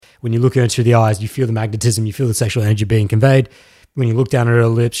When you look her into the eyes, you feel the magnetism, you feel the sexual energy being conveyed. When you look down at her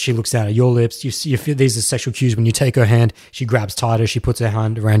lips, she looks down at your lips. You feel these are sexual cues. When you take her hand, she grabs tighter. She puts her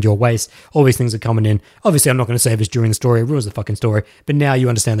hand around your waist. All these things are coming in. Obviously, I'm not going to say this during the story. It ruins the fucking story. But now you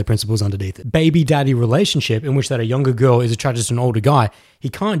understand the principles underneath it. Baby daddy relationship in which that a younger girl is attracted to an older guy. He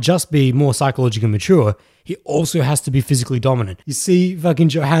can't just be more psychologically mature. He also has to be physically dominant. You see fucking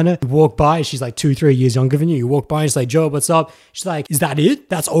Johanna, you walk by, she's like 2-3 years younger than you. You walk by and she's like, Joe, what's up? She's like, is that it?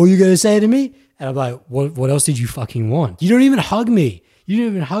 That's all you're going to say to me? And I'm like, what else did you fucking want? You don't even hug me. You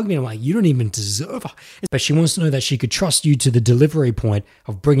didn't even hug me. I'm like, you don't even deserve it. But she wants to know that she could trust you to the delivery point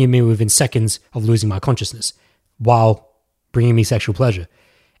of bringing me within seconds of losing my consciousness while bringing me sexual pleasure.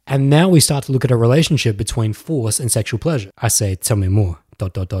 And now we start to look at a relationship between force and sexual pleasure. I say, tell me more, ...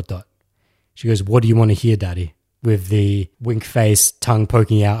 She goes, what do you want to hear, daddy? With the wink face, tongue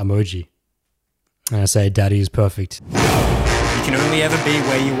poking out emoji. And I say, daddy is perfect. You can only ever be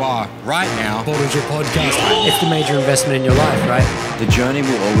where you are right now. Bottle Drip Podcast. It's the major investment in your life, right? The journey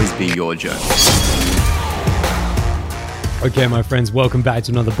will always be your journey. Okay, my friends, welcome back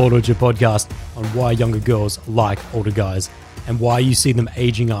to another Bottle Drip Podcast on why younger girls like older guys and why you see them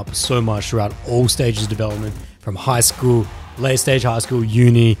aging up so much throughout all stages of development, from high school, late stage high school,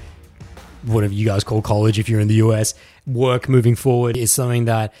 uni, whatever you guys call college if you're in the US, work moving forward is something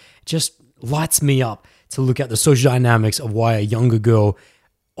that just lights me up to look at the social dynamics of why a younger girl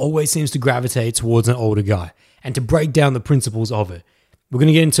always seems to gravitate towards an older guy and to break down the principles of it. We're going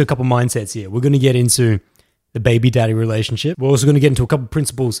to get into a couple mindsets here. We're going to get into the baby daddy relationship. We're also going to get into a couple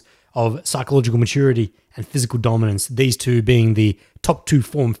principles of psychological maturity and physical dominance, these two being the top two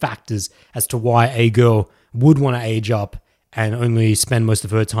form factors as to why a girl would want to age up and only spend most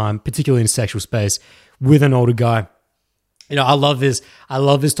of her time, particularly in sexual space, with an older guy. You know, I love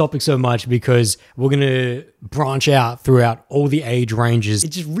this topic so much because we're going to branch out throughout all the age ranges. It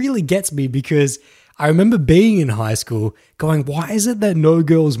just really gets me because I remember being in high school going, why is it that no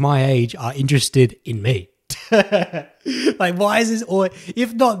girls my age are interested in me? Like, why is this? Or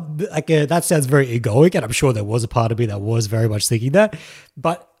if not, like that sounds very egoic, and I'm sure there was a part of me that was very much thinking that.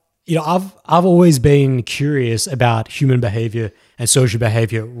 But you know, I've always been curious about human behavior and social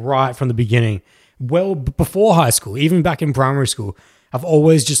behavior right from the beginning. Well, before high school, even back in primary school, I've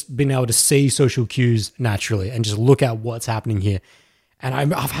always just been able to see social cues naturally and just look at what's happening here. And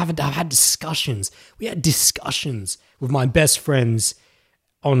I've had discussions. We had discussions with my best friends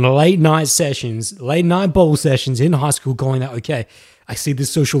on late night bowl sessions in high school going that, okay, I see this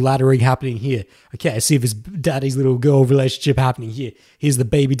social laddering happening here. Okay, I see this daddy's little girl relationship happening here. Here's the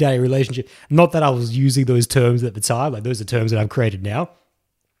baby daddy relationship. Not that I was using those terms at the time. Like, those are terms that I've created now.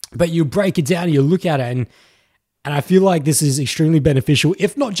 But you break it down and you look at it and I feel like this is extremely beneficial,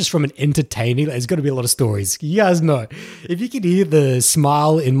 if not just from an entertaining, there's going to be a lot of stories. You guys know, if you can hear the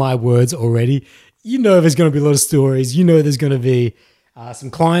smile in my words already, you know there's going to be a lot of stories. You know there's going to be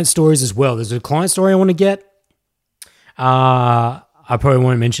some client stories as well. There's a client story I want to get. I probably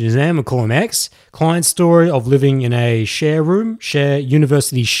won't mention his name. I'll call him X. Client story of living in a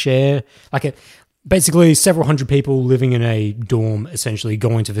university share, basically several hundred people living in a dorm, essentially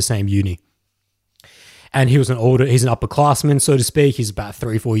going to the same uni. And he's an upperclassman, so to speak. He's about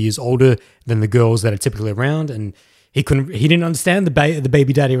 3-4 years older than the girls that are typically around. And he didn't understand the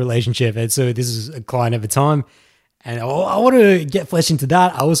baby daddy relationship. And so this is a client at the time. And I want to get flesh into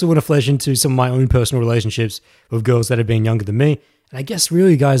that. I also want to flesh into some of my own personal relationships with girls that have been younger than me. And I guess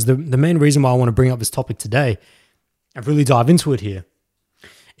really, guys, the main reason why I want to bring up this topic today and really dive into it here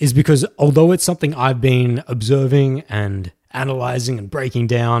is because although it's something I've been observing and analyzing and breaking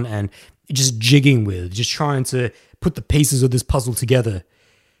down and just jigging with, just trying to put the pieces of this puzzle together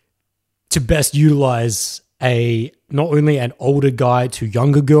to best utilize not only an older guy to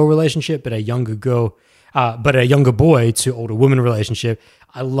younger girl relationship, but a younger boy to older woman relationship.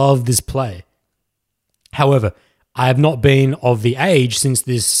 I love this play. However, I have not been of the age since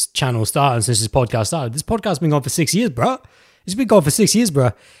this channel started, since this podcast started. This podcast's been going for 6 years, bro. It's been going for 6 years,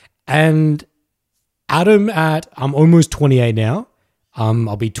 bro. And I'm almost 28 now.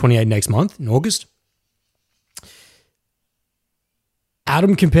 I'll be 28 next month in August.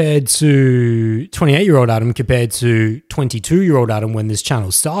 Adam compared to 28-year-old Adam compared to 22-year-old Adam when this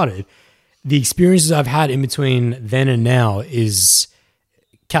channel started, the experiences I've had in between then and now is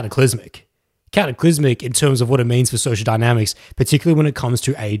cataclysmic. Cataclysmic in terms of what it means for social dynamics, particularly when it comes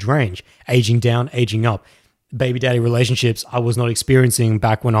to age range, aging down, aging up. Baby daddy relationships I was not experiencing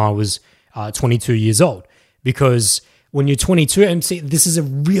back when I was 22 years old. Because when you're 22, and see, this is a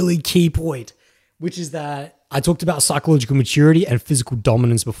really key point, which is that I talked about psychological maturity and physical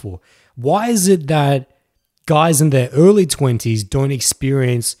dominance before. Why is it that guys in their early 20s don't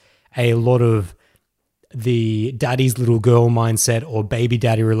experience a lot of the daddy's little girl mindset or baby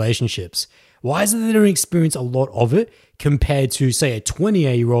daddy relationships? Why is it that they don't experience a lot of it compared to, say, a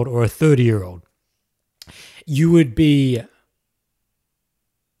 28-year-old or a 30-year-old? You would be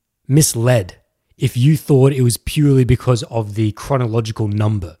misled if you thought it was purely because of the chronological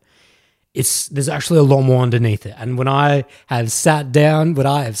number. There's actually a lot more underneath it. And when I have sat down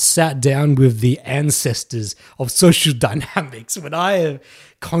with the ancestors of social dynamics, when I have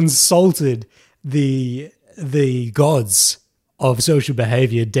consulted the gods of social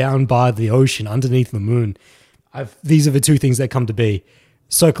behavior down by the ocean, underneath the moon, these are the two things that come to be: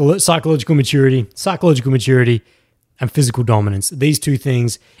 psychological maturity, and physical dominance. These two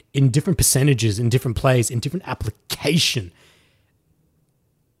things, in different percentages, in different plays, in different application,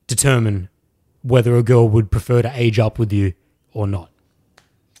 determine whether a girl would prefer to age up with you or not.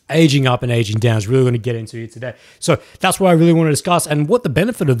 Aging up and aging down is really going to get into it today. So that's what I really want to discuss. And what the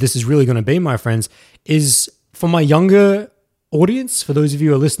benefit of this is really going to be, my friends, is for my younger audience, for those of you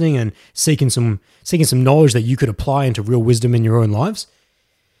who are listening and seeking some knowledge that you could apply into real wisdom in your own lives.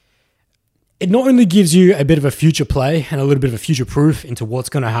 It not only gives you a bit of a future play and a little bit of a future proof into what's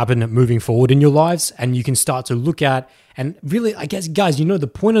going to happen moving forward in your lives, and you can start to look at, and really, I guess, guys, the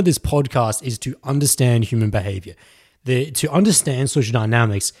point of this podcast is to understand human behavior, to understand social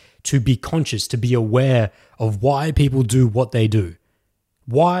dynamics, to be conscious, to be aware of why people do what they do,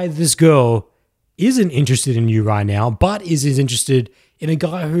 why this girl isn't interested in you right now, but is interested in a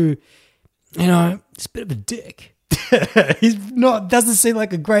guy who, is a bit of a dick. Doesn't seem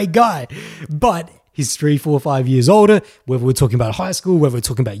like a great guy, but he's 3, 4, 5 years older, whether we're talking about high school, whether we're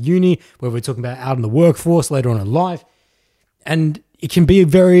talking about uni, whether we're talking about out in the workforce later on in life. And it can be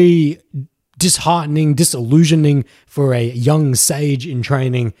very disheartening, disillusioning for a young sage in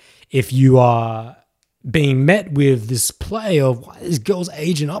training if you are being met with this play of why this girl's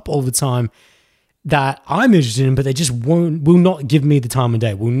aging up all the time that I'm interested in, but they just will not give me the time of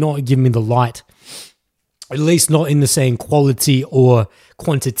day, will not give me the light, at least not in the same quality or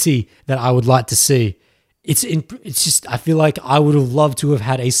quantity that I would like to see. It's just, I feel like I would have loved to have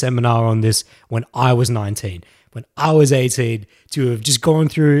had a seminar on this when I was 19, when I was 18, to have just gone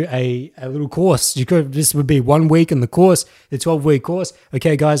through a little course. This would be 1 week in the course, the 12-week course.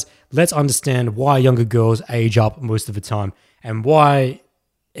 Okay, guys, let's understand why younger girls age up most of the time, and why.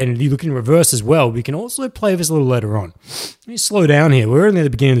 And you look in reverse as well. We can also play this a little later on. Let me slow down here. We're only at the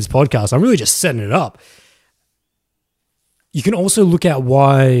beginning of this podcast. I'm really just setting it up. You can also look at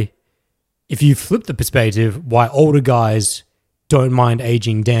why, if you flip the perspective, why older guys don't mind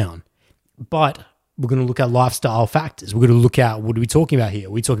aging down. But we're going to look at lifestyle factors. We're going to look at, what are we talking about here?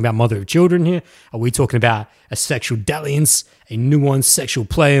 Are we talking about mother of children here? Are we talking about a sexual dalliance, a nuanced sexual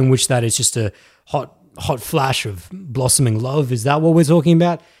play in which that is just a hot flash of blossoming love? Is that what we're talking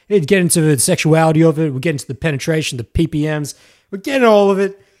about? We get into the sexuality of it. We get into the penetration, the PPMs. We're getting all of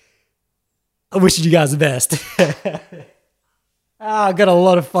it. I'm wishing you guys the best. I got a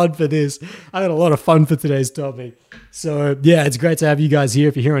lot of fun for this. I got a lot of fun for today's topic. So yeah, it's great to have you guys here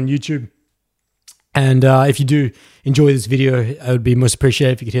if you're here on YouTube. And if you do enjoy this video, I would be most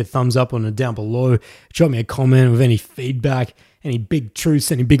appreciated if you could hit thumbs up on it down below. Drop me a comment with any feedback, any big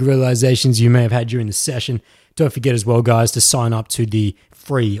truths, any big realizations you may have had during the session. Don't forget as well, guys, to sign up to the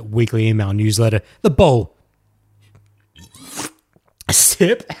free weekly email newsletter, The Bowl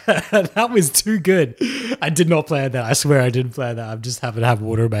Sip. That was too good. I did not plan that. I swear I didn't plan that. I'm just having to have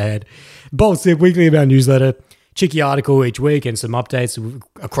water in my head. Bowl Sip, weekly email newsletter. Cheeky article each week and some updates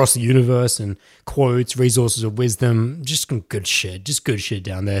across the universe and quotes, resources of wisdom. Just some good shit. Just good shit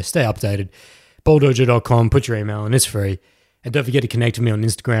down there. Stay updated. Bowldojo.com. Put your email in. It's free. And don't forget to connect with me on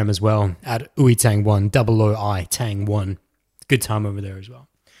Instagram as well at uitang1, OOI Tang1. Good time over there as well.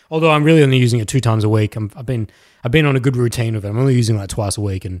 Although I'm really only using it 2 times a week. I've been on a good routine of it. I'm only using it like twice a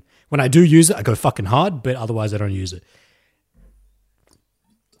week. And when I do use it, I go fucking hard, but otherwise I don't use it.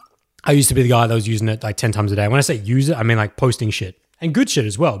 I used to be the guy that was using it like 10 times a day. When I say use it, I mean like posting shit. And good shit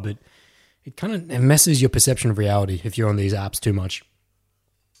as well, but it kind of messes your perception of reality if you're on these apps too much.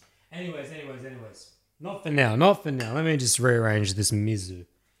 Anyways. Not for now. Let me just rearrange this mizu.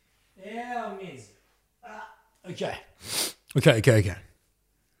 Yeah, mizu. Okay.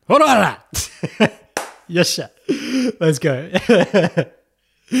 Hold on. Yes, sir. Let's go.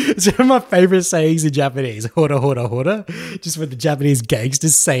 It's one of my favorite sayings in Japanese. Hora. Just when the Japanese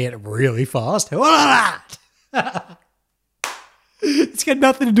gangsters say it really fast. Hora! It's got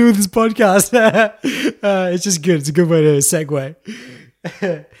nothing to do with this podcast. It's just good. It's a good way to segue.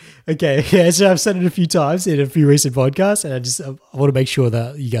 Okay, yeah, so I've said it a few times in a few recent podcasts, and I want to make sure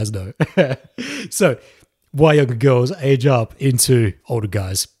that you guys know. So, why younger girls age up into older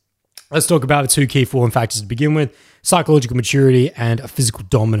guys. Let's talk about the two key form factors to begin with: psychological maturity and physical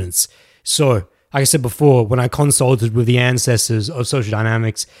dominance. So, like I said before, when I consulted with the ancestors of social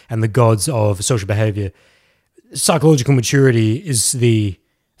dynamics and the gods of social behavior, psychological maturity is the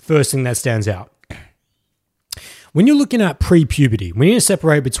first thing that stands out. When you're looking at pre-puberty, we need to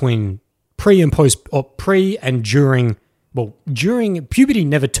separate between pre and post, or pre and during. Well, during puberty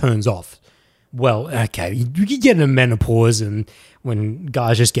never turns off. Well, okay, you get into menopause and when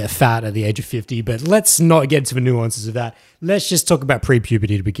guys just get fat at the age of 50, but let's not get into the nuances of that. Let's just talk about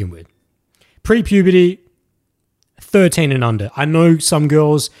pre-puberty to begin with. Pre-puberty, 13 and under. I know some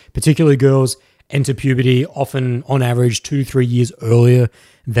girls, particularly girls, enter puberty often on average 2-3 years earlier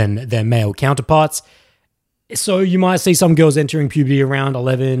than their male counterparts. So you might see some girls entering puberty around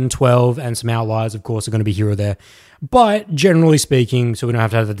 11, 12, and some outliers, of course, are going to be here or there. But generally speaking, so we don't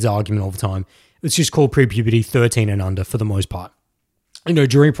have to have this argument all the time, it's just called pre-puberty, 13 and under for the most part. You know,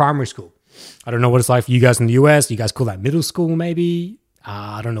 during primary school. I don't know what it's like for you guys in the US. You guys call that middle school maybe?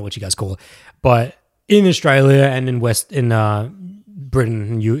 I don't know what you guys call it. But in Australia and in Britain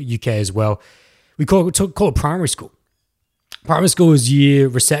and UK as well, we call it primary school. Primary school is year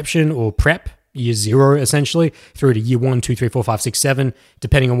reception or prep, year 0 essentially, through to year 1, 2, 3, 4, 5, 6, 7,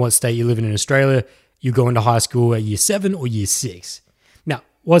 depending on what state you live in Australia. You go into high school at year 7 or year 6. Now,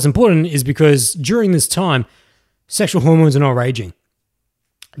 what's important is because during this time, sexual hormones are not raging.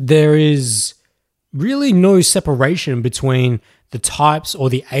 There is really no separation between the types or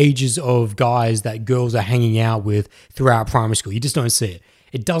the ages of guys that girls are hanging out with throughout primary school. You just don't see it.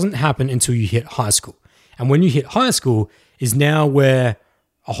 It doesn't happen until you hit high school. And when you hit high school is now where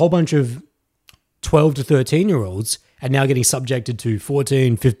a whole bunch of 12 to 13-year-olds are now getting subjected to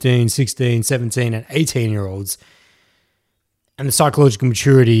 14, 15, 16, 17, and 18-year-olds. And the psychological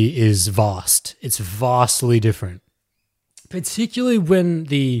maturity is vast. It's vastly different. Particularly when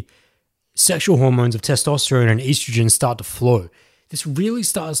the sexual hormones of testosterone and estrogen start to flow. This really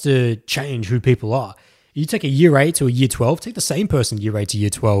starts to change who people are. You take a year 8 to a year 12, take the same person year 8 to year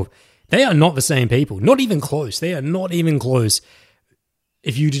 12. They are not the same people. Not even close. They are not even close.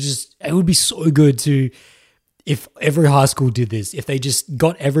 It would be so good if every high school did this, if they just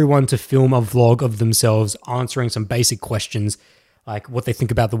got everyone to film a vlog of themselves answering some basic questions, like what they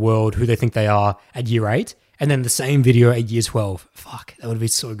think about the world, who they think they are at year 8, and then the same video at year 12. Fuck, that would be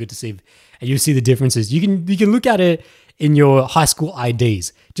so good to see. And you see the differences. You can look at it in your high school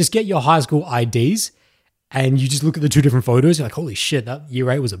IDs. Just get your high school IDs and you just look at the two different photos. You're like, holy shit, that year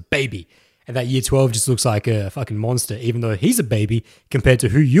 8 was a baby. And that year 12 just looks like a fucking monster, even though he's a baby compared to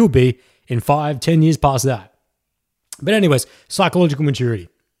who you'll be in 5-10 years past that. But anyways, psychological maturity.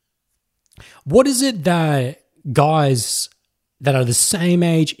 What is it that guys that are the same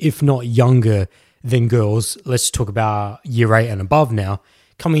age, if not younger than girls, let's talk about year 8 and above now,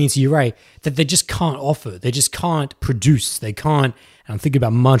 coming into year 8, that they just can't offer. They just can't produce. They can't, and I'm thinking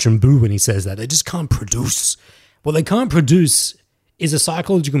about Majin Buu when he says that, they just can't produce. What they can't produce is a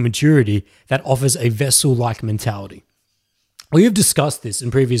psychological maturity that offers a vessel-like mentality. We have discussed this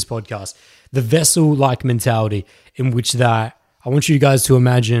in previous podcasts, the vessel-like mentality in which that I want you guys to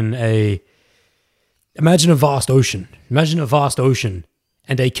imagine a vast ocean. Imagine a vast ocean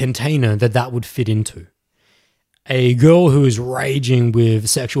and a container that would fit into. A girl who is raging with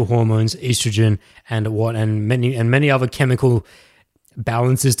sexual hormones, estrogen, and many other chemical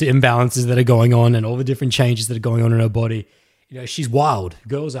balances to imbalances that are going on, and all the different changes that are going on in her body. You know, she's wild.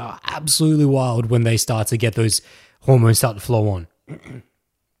 Girls are absolutely wild when they start to get those hormones start to flow on.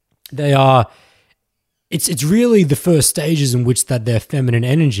 They are. It's really the first stages in which that their feminine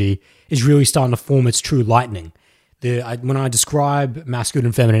energy is really starting to form its true lightning. When I describe masculine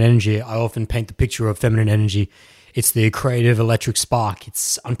and feminine energy, I often paint the picture of feminine energy. It's the creative electric spark.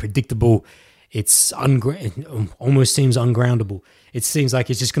 It's unpredictable. It's almost seems ungroundable. It seems like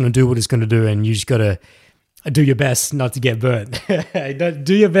it's just going to do what it's going to do, and you just got to do your best not to get burnt.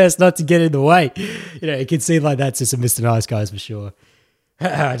 Do your best not to get in the way. You know, it can seem like that to some Mr. Nice guys for sure.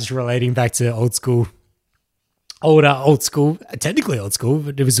 Just relating back to old school, technically old school,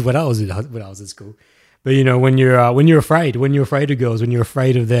 but it was when I was in school. But you know, when you're afraid of girls, when you're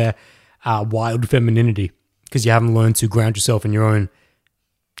afraid of their wild femininity, because you haven't learned to ground yourself in your own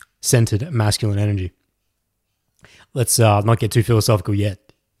centered masculine energy. Let's not get too philosophical yet.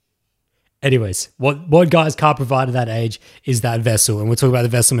 Anyways, what guys can't provide at that age is that vessel, and we're talking about the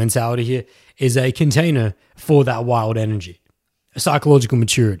vessel mentality here, is a container for that wild energy. Psychological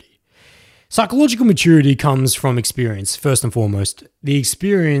maturity. Psychological maturity comes from experience, first and foremost. The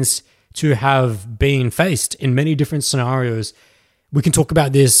experience to have been faced in many different scenarios. We can talk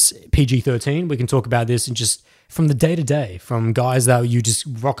about this PG-13. We can talk about this in just from the day to day, from guys that you just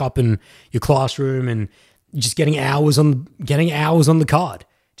rock up in your classroom and just getting hours on the card,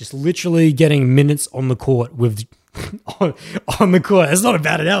 just literally getting minutes on the court with on the court. That's not a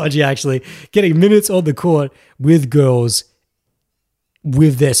bad analogy, actually. Getting minutes on the court with girls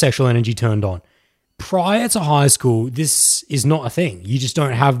with their sexual energy turned on. Prior to high school, this is not a thing. You just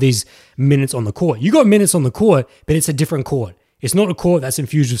don't have these minutes on the court. You got minutes on the court, but it's a different court. It's not a court that's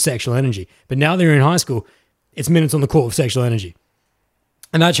infused with sexual energy. But now that you're in high school, it's minutes on the court with sexual energy.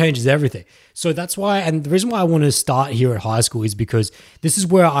 And that changes everything. So that's why, and the reason why I want to start here at high school is because this is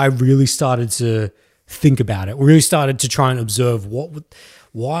where I really started to think about it. We really started to try and observe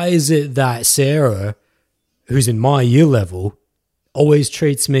why is it that Sarah, who's in my year level, always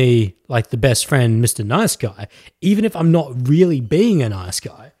treats me like the best friend, Mr. Nice Guy, even if I'm not really being a nice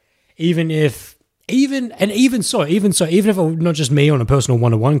guy, even if I'm not just me on a personal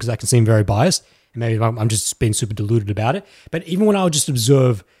one-to-one, because that can seem very biased, and maybe I'm just being super deluded about it, but even when I would just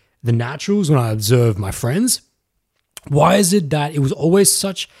observe the naturals, when I observe my friends, why is it that it was always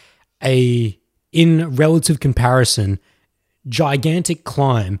such in relative comparison, gigantic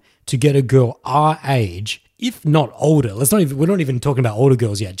climb to get a girl our age, if not older, we're not even talking about older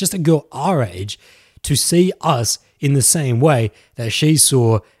girls yet, just a girl our age, to see us in the same way that she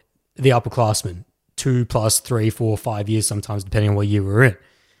saw the upperclassmen 2 plus 3, 4, 5 years sometimes, depending on what year we're in.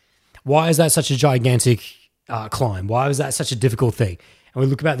 Why is that such a gigantic climb? Why is that such a difficult thing? And we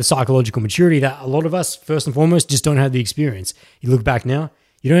look about the psychological maturity that a lot of us, first and foremost, just don't have the experience. You look back now,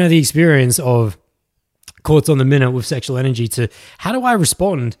 you don't have the experience of courts on the minute with sexual energy to, how do I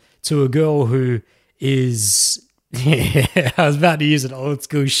respond to a girl who is, I was about to use an old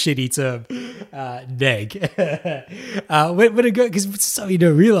school shitty term, neg. When a girl, because something you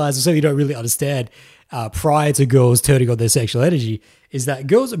don't realize or something you don't really understand prior to girls turning on their sexual energy is that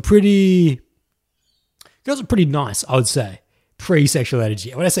girls are pretty nice, I would say, pre-sexual energy.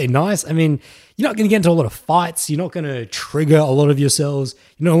 And when I say nice, I mean, you're not going to get into a lot of fights. You're not going to trigger a lot of yourselves.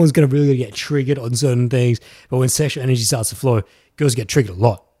 No one's going to really get triggered on certain things. But when sexual energy starts to flow, girls get triggered a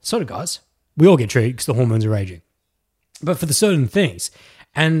lot. So do guys. We all get triggered because the hormones are raging. But for the certain things,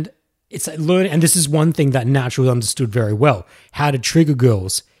 and it's learning, and this is one thing that Natural understood very well, how to trigger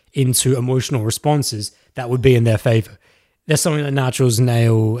girls into emotional responses that would be in their favor. That's something that Naturals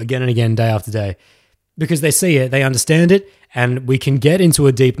nail again and again, day after day, because they see it, they understand it, and we can get into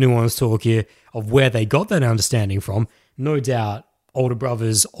a deep, nuanced talk here of where they got that understanding from. No doubt, older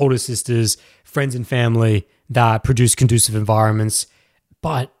brothers, older sisters, friends and family that produce conducive environments,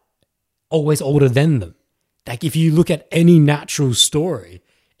 but always older than them. Like if you look at any natural story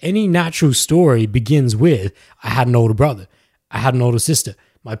begins with, I had an older brother, I had an older sister.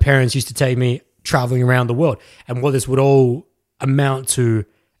 My parents used to take me traveling around the world. And what this would all amount to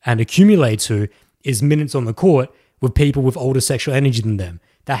and accumulate to is minutes on the court with people with older sexual energy than them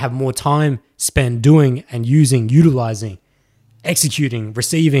that have more time spent doing and using, utilizing, executing,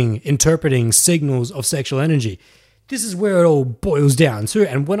 receiving, interpreting signals of sexual energy. This is where it all boils down to.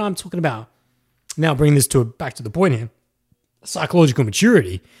 And when I'm talking about, now bringing this back to the point here, psychological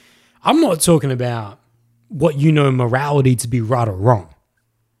maturity, I'm not talking about what you know morality to be right or wrong.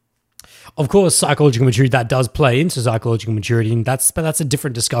 Of course, psychological maturity, that does play into psychological maturity, but that's a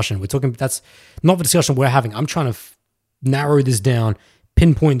different discussion. That's not the discussion we're having. I'm trying to narrow this down,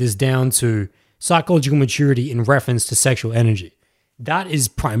 pinpoint this down to psychological maturity in reference to sexual energy. That is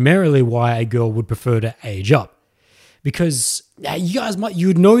primarily why a girl would prefer to age up. Because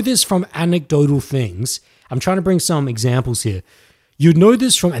you'd know this from anecdotal things. I'm trying to bring some examples here. You'd know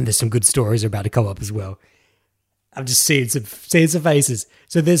this from, and there's some good stories about to come up as well. I'm just seeing some faces.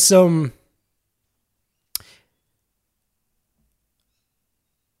 So there's some.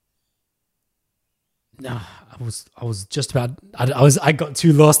 No, I was just about. I got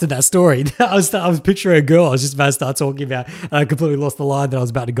too lost in that story. I was picturing a girl. I was just about to start talking about. And I completely lost the line that I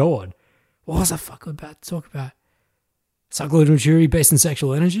was about to go on. What was I fucking about to talk about? Psychological maturity based on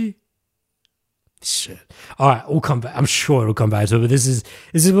sexual energy. Shit. All right, we'll come back. I'm sure it'll come back to it. But this is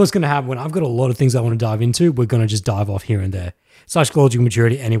what's going to happen when I've got a lot of things I want to dive into. We're going to just dive off here and there. Psychological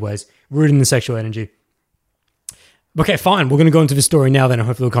maturity, anyways, rooted in the sexual energy. Okay, fine. We're going to go into the story now. Then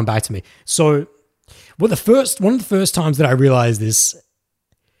hopefully it'll come back to me. So, one of the first times that I realized this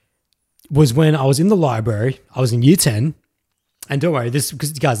was when I was in the library. I was in year 10, and don't worry,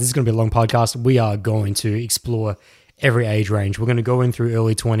 because guys, this is going to be a long podcast. We are going to explore every age range. We're going to go in through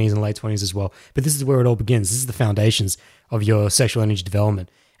early 20s and late 20s as well. But this is where it all begins. This is the foundations of your sexual energy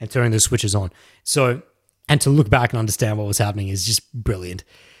development and turning those switches on. So, and to look back and understand what was happening is just brilliant.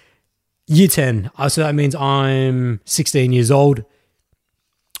 Year 10. So that means I'm 16 years old.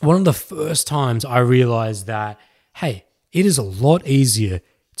 one of the first times I realized that, hey, it is a lot easier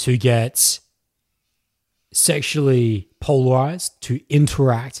to get sexually polarized, to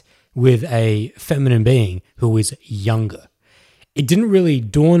interact with a feminine being who is younger. It didn't really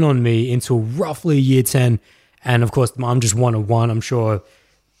dawn on me until roughly year 10. And of course, I'm just one of one. I'm sure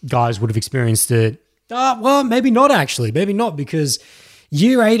guys would have experienced it. Well, maybe not actually. Maybe not, because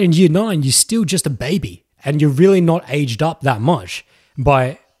year 8 and year 9, you're still just a baby and you're really not aged up that much.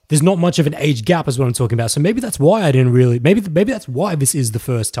 But there's not much of an age gap is what I'm talking about. So maybe that's why I didn't really, maybe that's why this is the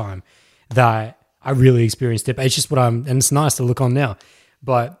first time that I really experienced it. But it's just and it's nice to look on now.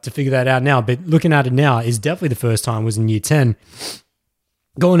 But to figure that out now, but looking at it now is definitely the first time was in year 10,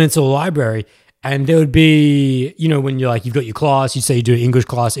 going into a library, and there would be, when you're like, you've got your class, you say you do English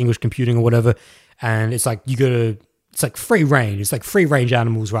class, English computing or whatever, and it's like, it's like free range. It's like free range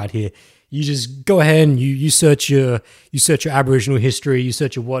animals right here. You just go ahead and you search your Aboriginal history, you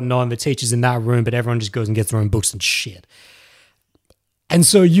search your whatnot, and the teacher's in that room, but everyone just goes and gets their own books and shit. And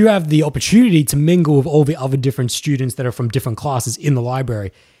so you have the opportunity to mingle with all the other different students that are from different classes in the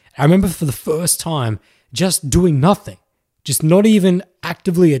library. I remember for the first time just doing nothing, just not even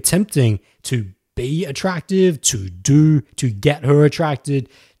actively attempting to be attractive, to get her attracted,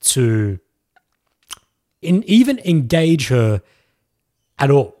 to even engage her at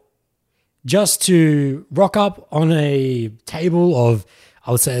all. Just to rock up on a table of,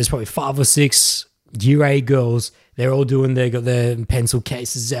 I would say there's probably 5 or 6 year 8 girls. They're all got their pencil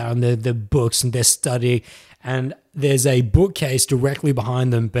cases out and their books and they're studying. And there's a bookcase directly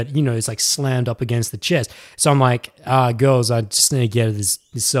behind them, but it's like slammed up against the chest. So I'm like, girls, I just need to get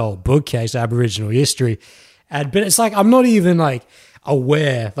this old bookcase, Aboriginal history. But it's like, I'm not even like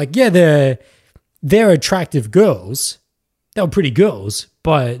aware. Like, yeah, they're attractive girls. They were pretty girls,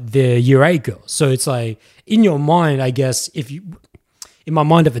 but they're year 8 girls. So it's like, in your mind, I guess, in my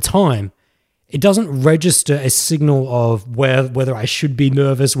mind at the time, it doesn't register a signal of whether I should be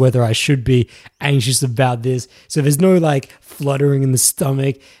nervous, whether I should be anxious about this. So there's no like fluttering in the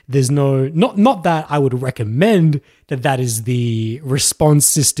stomach. There's not that I would recommend that is the response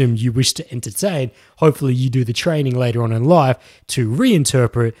system you wish to entertain. Hopefully you do the training later on in life to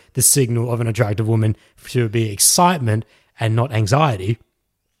reinterpret the signal of an attractive woman to be excitement and not anxiety.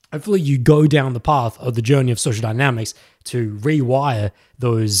 Hopefully you go down the path of the journey of social dynamics to rewire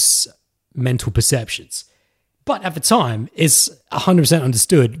those mental perceptions. But at the time, it's 100%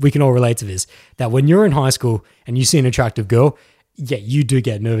 understood, we can all relate to this, that when you're in high school and you see an attractive girl, yeah, you do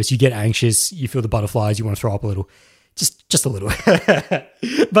get nervous, you get anxious, you feel the butterflies, you want to throw up a little. Just a little.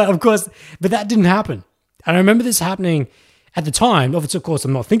 But that didn't happen. And I remember this happening at the time. Of course,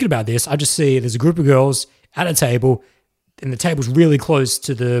 I'm not thinking about this. I just see there's a group of girls at a table, and the table's really close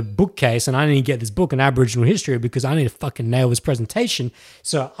to the bookcase, and I need to get this book on Aboriginal history because I need to fucking nail this presentation.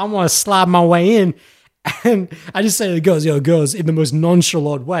 So I want to slide my way in, and I just say to the girls, girls, in the most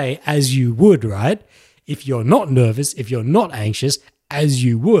nonchalant way, as you would, right? If you're not nervous, if you're not anxious, as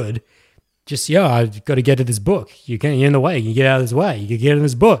you would, just, I've got to get to this book. You're in the way. You get out of this way. You can get in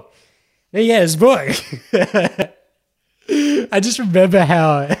this book. Then you get this book. I just remember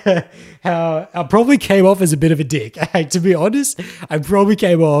how I probably came off as a bit of a dick. To be honest, I probably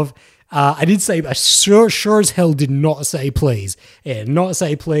came off. I did say, I sure as hell did not say please. Yeah, not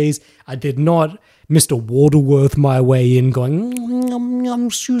say please. I did not Mr. Waterworth my way in going,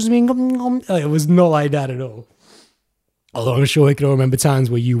 excuse me. It was not like that at all. Although I'm sure I can all remember times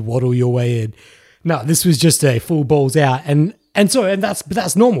where you waddle your way in. No, this was just a full balls out. And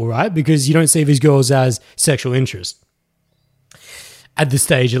that's normal, right? Because you don't see these girls as sexual interest. At this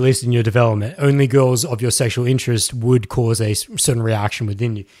stage, at least in your development, only girls of your sexual interest would cause a certain reaction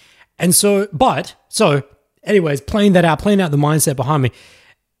within you. And so anyways, playing out the mindset behind me,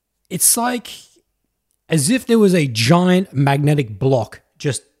 it's like as if there was a giant magnetic block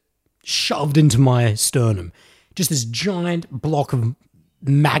just shoved into my sternum. Just this giant block of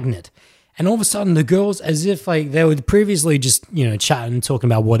magnet. And all of a sudden, the girls, as if like they were previously just, chatting, talking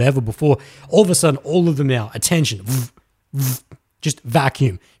about whatever before, all of a sudden, all of them now, attention, just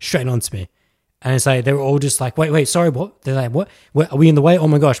vacuum straight onto me. And it's like, they were all just like, wait, sorry, what? They're like, what? Are we in the way? Oh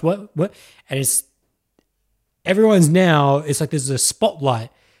my gosh, what? And it's like there's a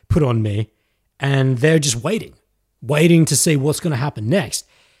spotlight put on me and they're just waiting to see what's going to happen next.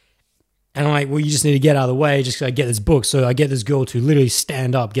 And I'm like, well, you just need to get out of the way, just get this book. So I get this girl to literally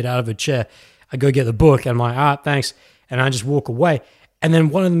stand up, get out of her chair. I go get the book and I'm like, all right, thanks. And I just walk away. And then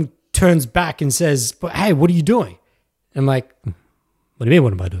one of them turns back and says, but hey, what are you doing? And I'm like, what do you mean,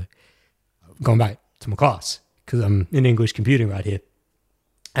 what am I doing? I'm going back to my class because I'm in English computing right here.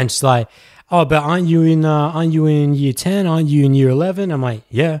 And she's like, oh, but aren't you in year 10? Aren't you in year 11? I'm like,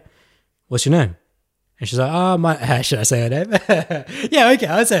 yeah. What's your name? And she's like, should I say her name? Yeah, okay,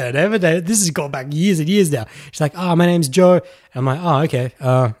 I'll say her name. But this has gone back years and years now. She's like, my name's Joe. And I'm like, oh, okay.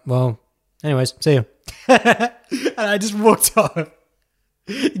 Well, anyways, see you. And I just walked off.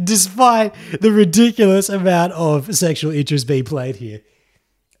 Despite the ridiculous amount of sexual interest being played here.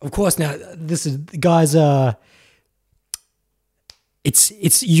 Of course, now, this is, guys,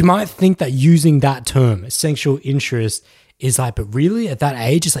 it's you might think that using that term, sexual interest, is like, but really at that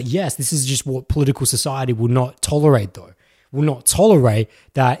age, it's like, yes, this is just what political society will not tolerate, though. Will not tolerate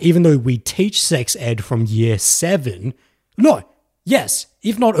that even though we teach sex ed from year 7, no, yes,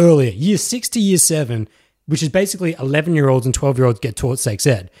 if not earlier, year 6 to year 7, which is basically 11-year-olds and 12-year-olds get taught sex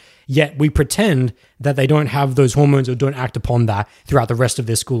ed. Yet we pretend that they don't have those hormones or don't act upon that throughout the rest of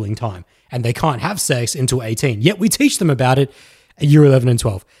their schooling time. And they can't have sex until 18. Yet we teach them about it at year 11 and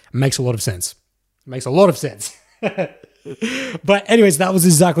 12. It makes a lot of sense. It makes a lot of sense. But anyways, that was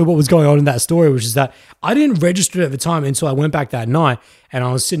exactly what was going on in that story, which is that I didn't register at the time until I went back that night and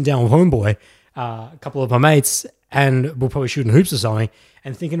I was sitting down with Homeboy, a couple of my mates, and we're probably shooting hoops or something,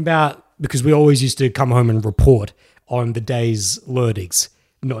 and thinking about, because we always used to come home and report on the day's learnings,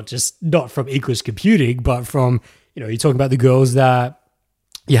 not from English computing, but from, you talk about the girls that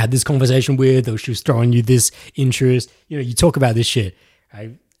you had this conversation with, or she was throwing you this interest, you talk about this shit,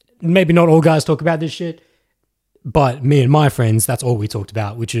 right? Maybe not all guys talk about this shit, but me and my friends, that's all we talked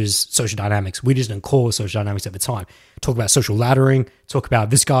about, which is social dynamics. We just didn't call it social dynamics at the time. Talk about social laddering, talk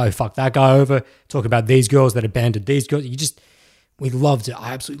about this guy who fucked that guy over, talk about these girls that abandoned these girls. We loved it.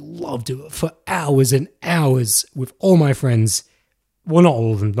 I absolutely loved it for hours and hours with all my friends. Well, not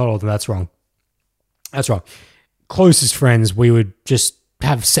all of them. That's wrong. Closest friends, we would just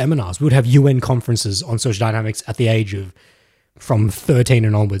have seminars. We would have UN conferences on social dynamics at the age of from 13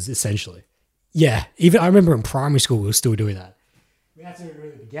 and onwards, essentially. Yeah, even I remember in primary school we were still doing that. That's where it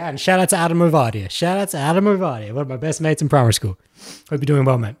really began. Shout out to Adam Ovadia. One of my best mates in primary school. Hope you're doing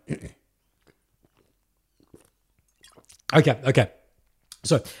well, mate. Okay.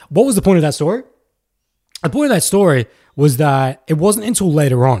 So, what was the point of that story? The point of that story was that it wasn't until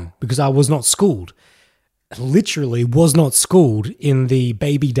later on, because I was not schooled, literally was not schooled in the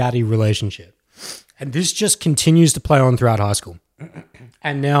baby daddy relationship. And this just continues to play on throughout high school.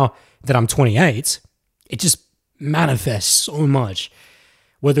 And now that I'm 28, it just manifests so much.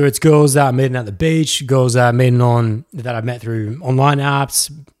 Whether it's girls that I met at the beach, girls that I met through online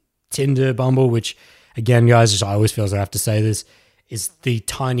apps, Tinder, Bumble, which again, guys, I always feel as I have to say this, is the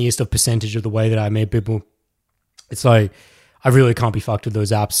tiniest of percentage of the way that I meet people. It's like, I really can't be fucked with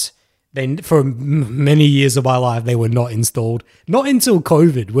those apps. For many years of my life, they were not installed. Not until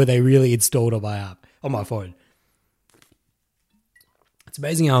COVID were they really installed on my app, on my phone. It's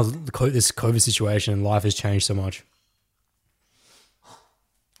amazing how this COVID situation and life has changed so much.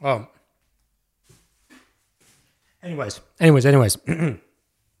 Anyways.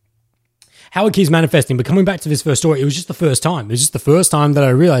 How it keeps manifesting, but coming back to this first story, it was just the first time. It was just the first time that I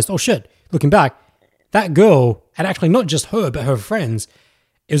realized, oh shit, looking back, that girl, and actually not just her, but her friends,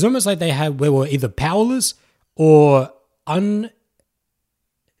 it was almost like they were either powerless or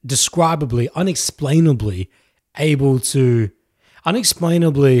unexplainably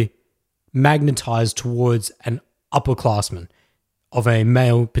magnetized towards an upperclassman of a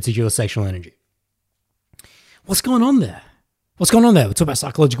male particular sexual energy. What's going on there? We're talking about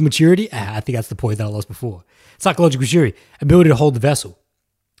psychological maturity. I think that's the point that I lost before. Psychological maturity, ability to hold the vessel.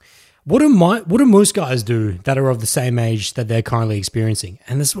 What do most guys do that are of the same age that they're currently experiencing?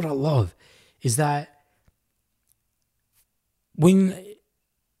 And this is what I love, is that when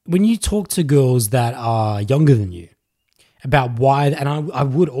you talk to girls that are younger than you about why, and I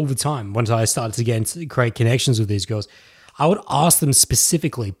would all the time, once I started to create connections with these girls, I would ask them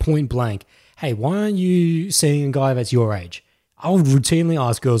specifically, point blank, hey, why aren't you seeing a guy that's your age? I would routinely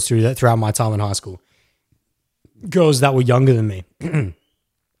ask girls throughout my time in high school. Girls that were younger than me.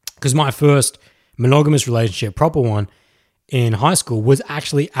 Because my first monogamous relationship, proper one, in high school was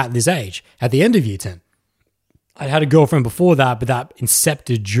actually at this age, at the end of year 10. I had a girlfriend before that, but that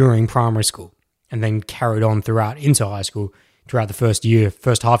incepted during primary school and then carried on throughout into high school, throughout the first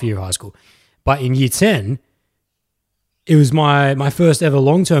half year of high school. But in year 10, it was my first ever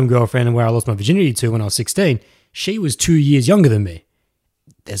long-term girlfriend, and where I lost my virginity to when I was 16. She was 2 years younger than me.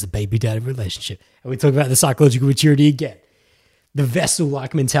 There's a baby daddy relationship. And we talk about the psychological maturity again. The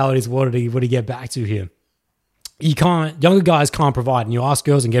vessel-like mentality is what to get back to here. Younger guys can't provide. And you ask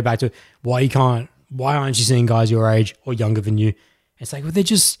girls and get back to why aren't you seeing guys your age or younger than you? It's like, well, they're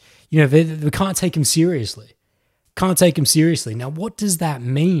just, we can't take them seriously. Can't take him seriously. Now, what does that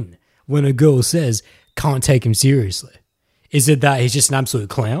mean when a girl says, can't take him seriously? Is it that he's just an absolute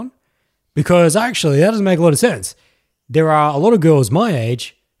clown? Because actually, that doesn't make a lot of sense. There are a lot of girls my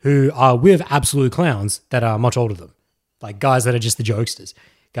age who are with absolute clowns that are much older than them. Like guys that are just the jokesters.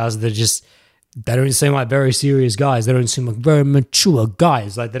 Guys that are just, they don't seem like very serious guys. They don't seem like very mature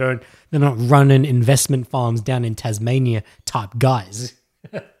guys. Like they're not running investment farms down in Tasmania type guys.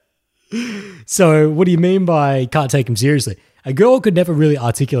 So what do you mean by can't take him seriously? A girl could never really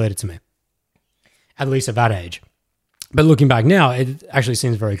articulate it to me, at least at that age. But looking back now, it actually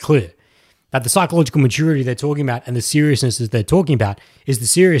seems very clear that the psychological maturity they're talking about and the seriousness that they're talking about is the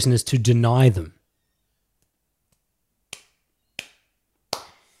seriousness to deny them.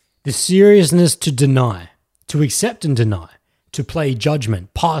 The seriousness to deny, to accept and deny, to play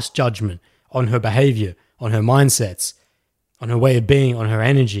judgment, pass judgment on her behavior, on her mindsets, on her way of being, on her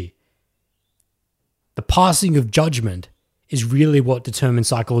energy. The passing of judgment is really what determines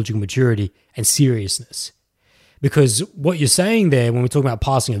psychological maturity and seriousness. Because what you're saying there when we're talking about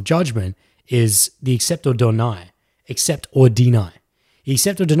passing of judgment is the accept or deny. Accept or deny.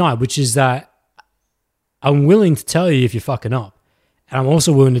 Accept or deny, which is that I'm willing to tell you if you're fucking up. And I'm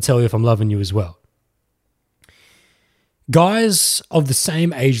also willing to tell you if I'm loving you as well. Guys of the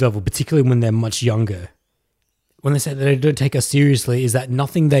same age level, particularly when they're much younger, when they say that they don't take us seriously, is that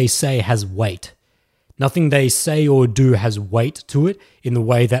nothing they say has weight. Nothing they say or do has weight to it in the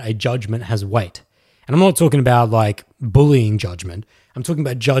way that a judgment has weight. And I'm not talking about like bullying judgment. I'm talking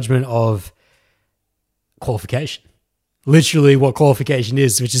about judgment of qualification. Literally what qualification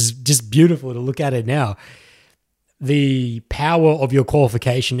is, which is just beautiful to look at it now. The power of your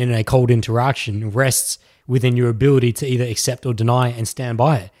qualification in a cold interaction rests within your ability to either accept or deny and stand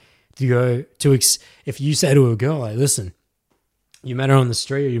by it. If you say to a girl, like, listen, you met her on the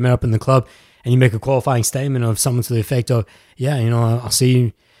street or you met up in the club and you make a qualifying statement of something to the effect of, yeah, you know, I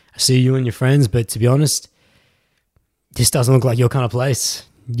see you and your friends, but to be honest, this doesn't look like your kind of place.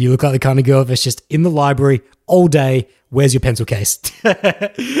 You look like the kind of girl that's just in the library all day. Where's your pencil case?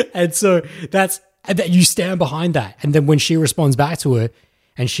 And so that you stand behind that. And then when she responds back to it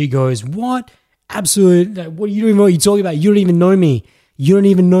and she goes, what? Absolutely. What you don't even know what you're talking about. You don't even know me. You don't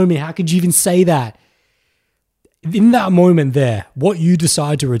even know me. How could you even say that? In that moment there, what you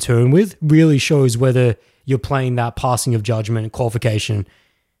decide to return with really shows whether you're playing that passing of judgment, qualification,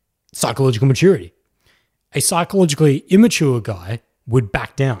 psychological maturity. A psychologically immature guy would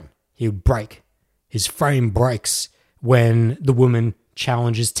back down. He would break. His frame breaks when the woman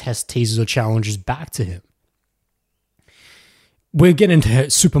challenges, teases, or challenges back to him. We're getting into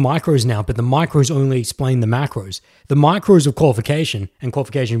super micros now, but the micros only explain the macros. The micros of qualification, and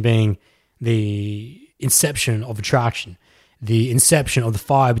qualification being the inception of attraction, the inception of the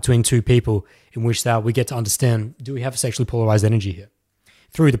fire between two people in which that we get to understand, do we have a sexually polarized energy here?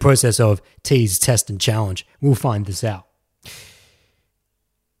 Through the process of tease, test, and challenge, we'll find this out.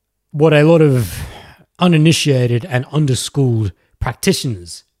 What a lot of uninitiated and underschooled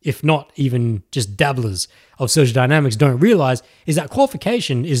practitioners, if not even just dabblers of social dynamics, don't realize is that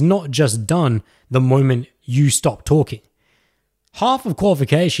qualification is not just done the moment you stop talking. Half of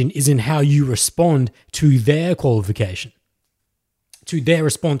qualification is in how you respond to their qualification, to their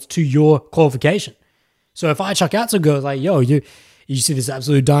response to your qualification. So if I chuck out to a girl like, yo, you see this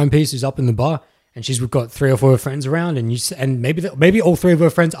absolute dime piece who's up in the bar and she's got 3 or 4 friends around and maybe all 3 of her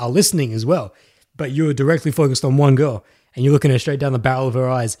friends are listening as well, but you're directly focused on one girl and you're looking her straight down the barrel of her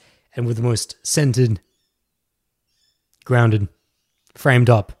eyes and with the most centered, grounded, framed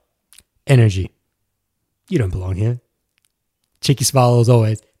up energy. You don't belong here. Cheeky smile as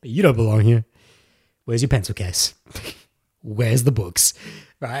always, but you don't belong here. Where's your pencil case? Where's the books?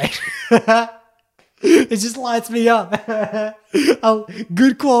 Right? It just lights me up.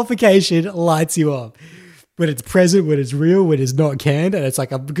 Good qualification lights you up. When it's present, when it's real, when it's not canned. And it's like,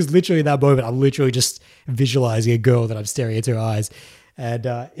 because literally in that moment, I'm literally just visualizing a girl that I'm staring into her eyes. And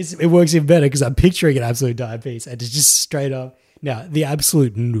it works even better because I'm picturing an absolute timepiece. And it's just straight up. Now, the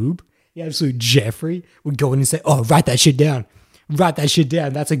absolute noob, the absolute Jeffrey would go in and say, oh, write that shit down. Write that shit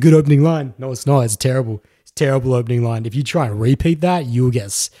down. That's a good opening line. No, it's not. It's terrible. It's a terrible opening line. If you try and repeat that, you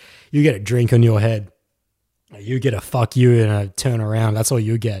get a drink on your head. You get a fuck you and a turn around. That's all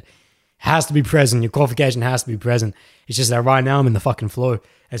you get. Has to be present. Your qualification has to be present. It's just that right now I'm in the fucking flow.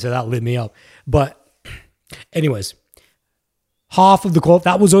 And so that lit me up. But anyways,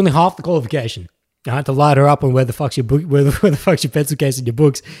 that was only half the qualification. I had to light her up on where the fuck's your book, where the fuck's your pencil case in your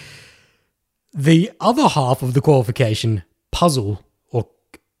books. The other half of the qualification puzzle or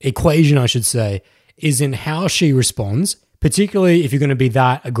equation, I should say, is in how she responds, particularly if you're going to be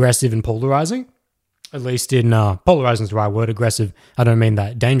that aggressive and polarizing. At least in polarizing is the right word, aggressive. I don't mean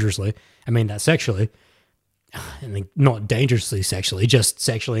that dangerously. I mean that sexually. I mean, not dangerously sexually, just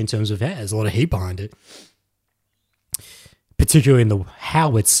sexually in terms of, there's a lot of heat behind it. Particularly in the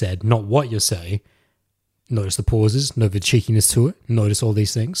how it's said, not what you're saying. Notice the pauses, notice the cheekiness to it, notice all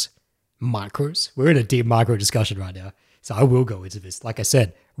these things. Micros. We're in a deep micro discussion right now. So I will go into this. Like I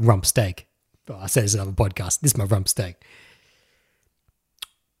said, rump steak. Oh, I said this in another podcast. This is my rump steak.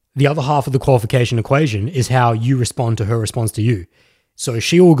 The other half of the qualification equation is how you respond to her response to you. So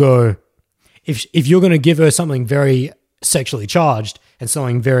she will go, if you're going to give her something very sexually charged and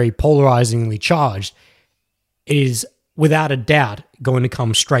something very polarizingly charged, it is without a doubt going to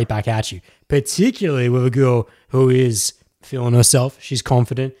come straight back at you. Particularly with a girl who is feeling herself. She's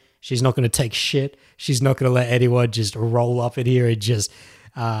confident. She's not going to take shit. She's not going to let anyone just roll up in here and just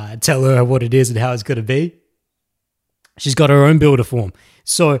tell her what it is and how it's going to be. She's got her own bill to form.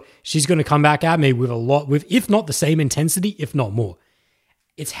 So she's going to come back at me with if not the same intensity, if not more.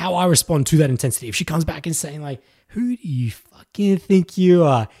 It's how I respond to that intensity. If she comes back and saying like, who do you fucking think you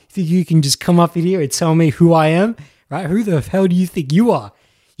are? You think you can just come up in here and tell me who I am? Right? Who the hell do you think you are?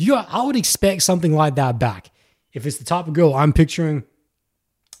 I would expect something like that back. If it's the type of girl I'm picturing,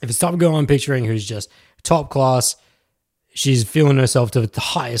 who's just top class, she's feeling herself to the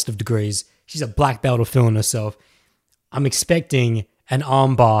highest of degrees. She's a black belt of feeling herself. I'm expecting an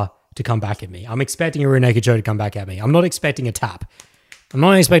arm bar to come back at me. I'm expecting a rear naked choke to come back at me. I'm not expecting a tap. I'm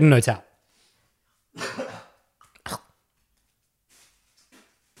not expecting no tap.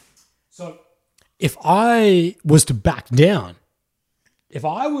 So if I was to back down, if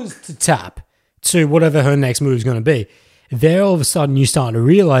I was to tap to whatever her next move is going to be, there all of a sudden you start to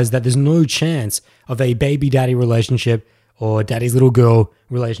realize that there's no chance of a baby daddy relationship or daddy's little girl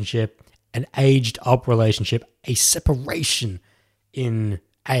relationship, an aged up relationship, a separation in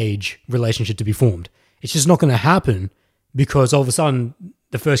age relationship to be formed. It's just not going to happen because all of a sudden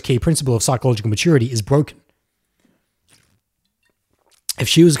the first key principle of psychological maturity is broken. If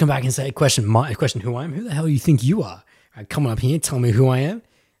she was to come back and say, question who I am, who the hell do you think you are? Right, come up here, tell me who I am.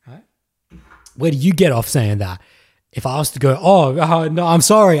 Right? Where do you get off saying that? If I was to go, no, I'm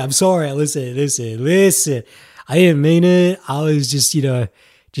sorry. Listen. I didn't mean it. I was just,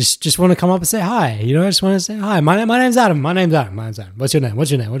 just want to come up and say hi. I just want to say hi. My name's Adam. What's your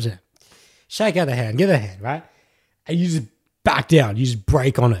name? Shake out the hand. Give a hand, right? And you just back down. You just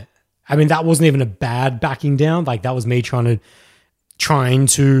break on it. I mean, that wasn't even a bad backing down. Like that was me trying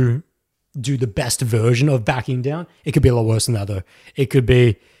to do the best version of backing down. It could be a lot worse than that though. It could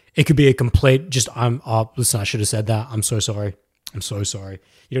be a complete listen, I should have said that. I'm so sorry.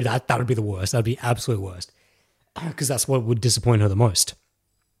 That would be the worst. That would be absolute worst. Because that's what would disappoint her the most.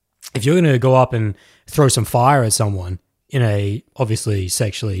 If you're going to go up and throw some fire at someone in a obviously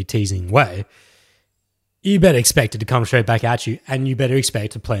sexually teasing way, you better expect it to come straight back at you, and you better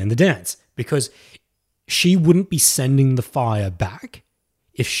expect to play in the dance, because she wouldn't be sending the fire back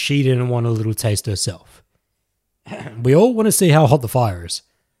if she didn't want a little taste herself. We all want to see how hot the fire is.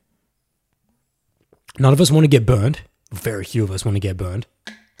 None of us want to get burned. Very few of us want to get burned.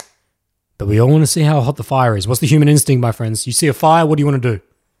 But we all want to see how hot the fire is. What's the human instinct, my friends? You see a fire, what do you want to do?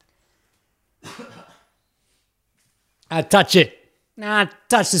 Touch it.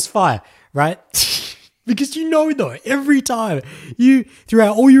 Touch this fire, right? Because though, every time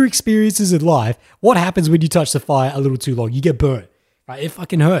throughout all your experiences in life, what happens when you touch the fire a little too long? You get burnt, right? It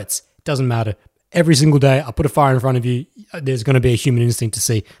fucking hurts. Doesn't matter. Every single day, I put a fire in front of you, there's going to be a human instinct to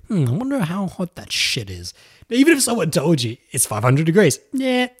see, I wonder how hot that shit is. Even if someone told you it's 500 degrees,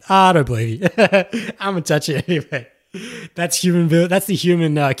 yeah, I don't believe you. I'm going to touch it anyway. That's the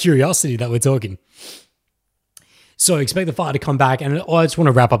human curiosity that we're talking. So expect the fire to come back, and I just want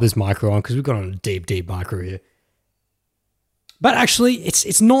to wrap up this micro on because we've got on a deep micro here. But actually,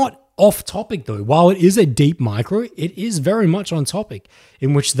 it's not off topic though. While it is a deep micro, it is very much on topic,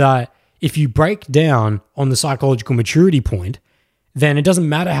 in which that if you break down on the psychological maturity point, then it doesn't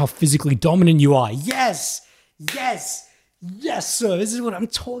matter how physically dominant you are. Yes, sir. This is what I'm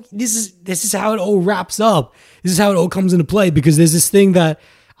talking. This is how it all wraps up. This is how it all comes into play, because there's this thing that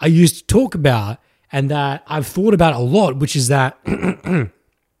I used to talk about and that I've thought about a lot, which is that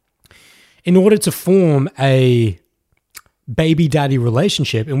in order to form a baby daddy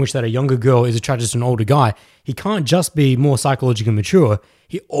relationship in which that a younger girl is attracted to an older guy, he can't just be more psychologically mature.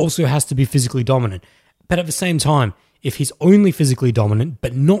 He also has to be physically dominant. But at the same time, if he's only physically dominant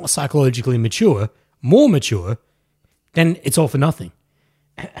but not psychologically mature, more mature, then it's all for nothing.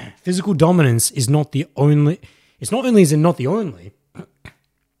 Physical dominance is not the only. It's not only is it not the only.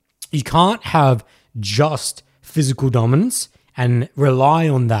 You can't have just physical dominance and rely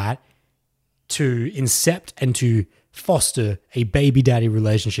on that to incept and to foster a baby daddy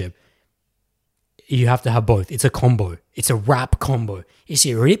relationship, you have to have both. It's a combo. It's a rap combo. It's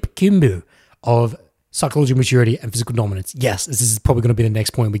a rip combo of psychological maturity and physical dominance. Yes, this is probably going to be the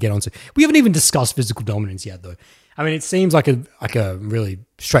next point we get onto. We haven't even discussed physical dominance yet, though. I mean, it seems like a really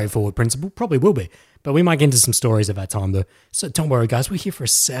straightforward principle. Probably will be. But we might get into some stories at that time, though. So don't worry, guys. We're here for a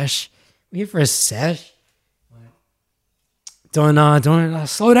sesh. We're here for a sesh. Don't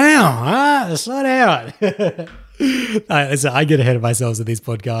slow down. Slow down. Listen, I get ahead of myself with these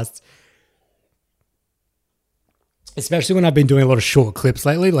podcasts. Especially when I've been doing a lot of short clips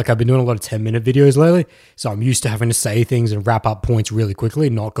lately. Like I've been doing a lot of 10-minute videos lately. So I'm used to having to say things and wrap up points really quickly,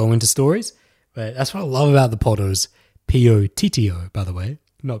 not go into stories. But that's what I love about the Pottos. P-O-T-T-O, by the way.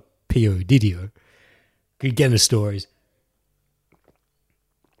 Not P-O-D-D-O. Could get into stories.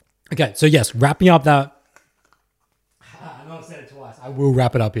 Okay, so yes, wrapping up that. I know I've said it twice. I will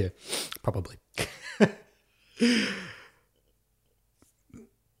wrap it up here. Probably.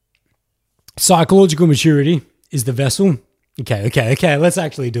 Psychological maturity is the vessel. Okay. Let's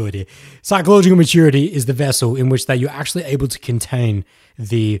actually do it here. Psychological maturity is the vessel in which that you're actually able to contain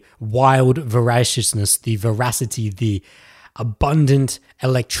the wild voraciousness, the veracity, the abundant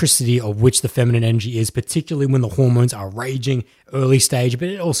electricity of which the feminine energy is, particularly when the hormones are raging early stage, but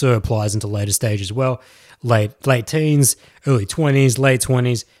it also applies into later stage as well. Late teens, early 20s, late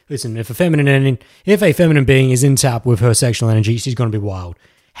 20s. Listen, if a feminine being is in tap with her sexual energy, she's going to be wild.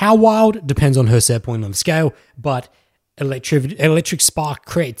 How wild depends on her set point on the scale, but electric spark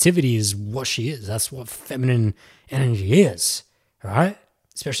creativity is what she is. That's what feminine energy is, right?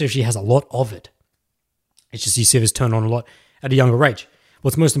 Especially if she has a lot of it. It's just you see this turn on a lot at a younger age.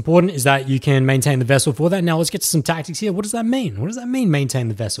 What's most important is that you can maintain the vessel for that. Now let's get to some tactics here. What does that mean? What does that mean, maintain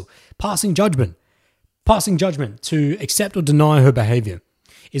the vessel? Passing judgment. Passing judgment to accept or deny her behavior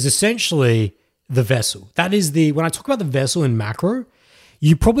is essentially the vessel. That is when I talk about the vessel in macro,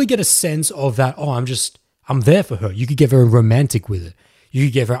 you probably get a sense of that, I'm there for her. You could get very romantic with it. You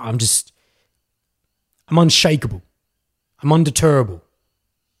could get very, I'm unshakable. I'm undeterrable.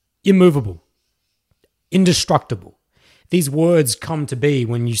 Immovable. Indestructible. These words come to be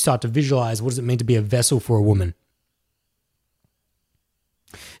when you start to visualize what does it mean to be a vessel for a woman.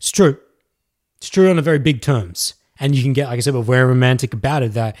 It's true. It's true on the very big terms. And you can get, like I said, we're very romantic about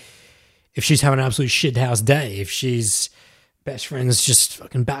it, that if she's having an absolute shithouse day, if she's best friends just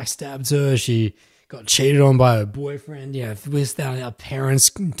fucking backstabbed her, she got cheated on by her boyfriend, with our parents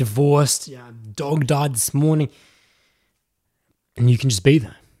divorced, dog died this morning. And you can just be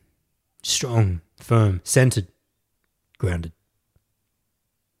there. Strong, firm, centered, grounded.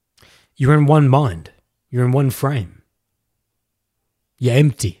 You're in one mind. You're in one frame. You're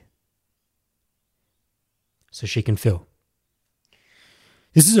empty. So she can fill.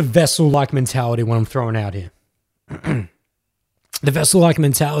 This is a vessel-like mentality what I'm throwing out here. The vessel-like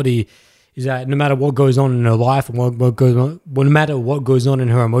mentality is that no matter what goes on in her life and no matter what goes on in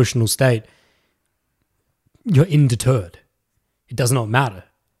her emotional state, you're undeterred. It does not matter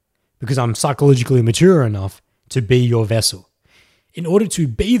because I'm psychologically mature enough to be your vessel. In order to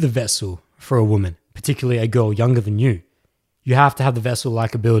be the vessel for a woman, particularly a girl younger than you have to have the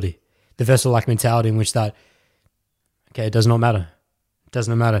vessel-like ability, the vessel-like mentality in which that, okay, it does not matter. It does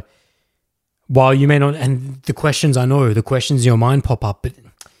not matter. While you may not, and the questions in your mind pop up, but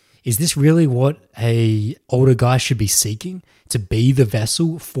is this really what a older guy should be seeking? To be the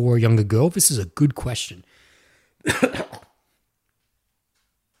vessel for a younger girl? This is a good question.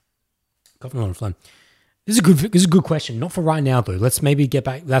 Coughing on a phlegm. This is a good question. Not for right now, though. Let's maybe get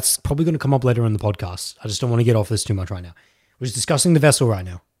back. That's probably going to come up later in the podcast. I just don't want to get off this too much right now. We're just discussing the vessel right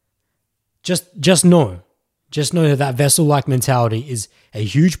now. Just know that vessel-like mentality is a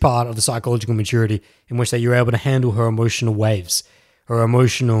huge part of the psychological maturity in which that you're able to handle her emotional waves. Her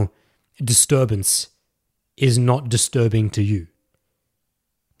emotional disturbance is not disturbing to you.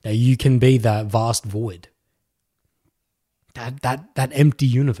 That you can be that vast void. That empty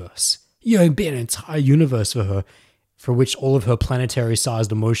universe. You know, be an entire universe for her, for which all of her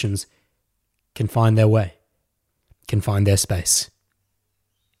planetary-sized emotions can find their way, can find their space.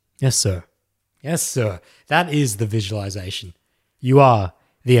 Yes, sir. Yes, sir. That is the visualization. You are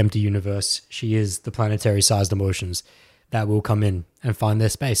the empty universe. She is the planetary-sized emotions that will come in and find their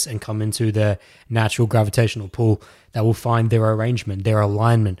space and come into their natural gravitational pull that will find their arrangement, their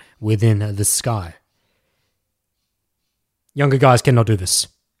alignment within the sky. Younger guys cannot do this.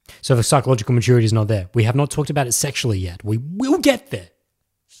 So the psychological maturity is not there. We have not talked about it sexually yet. We will get there.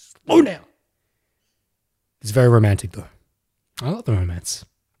 Slow down. It's very romantic, though. I love the romance.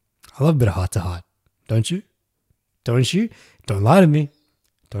 I love a bit of heart to heart. Don't you? Don't you? Don't lie to me.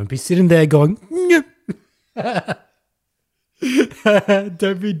 Don't be sitting there going,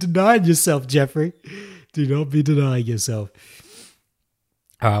 don't be denying yourself, Jeffrey. Do not be denying yourself.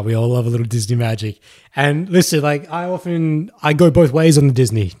 All right, we all love a little Disney magic. And listen, like I go both ways on the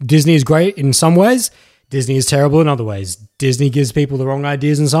Disney. Disney is great in some ways. Disney is terrible in other ways. Disney gives people the wrong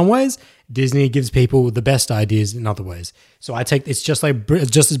ideas in some ways. Disney gives people the best ideas in other ways. So it's just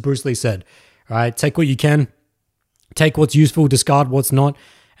as Bruce Lee said, all right? Take what you can, take what's useful, discard what's not,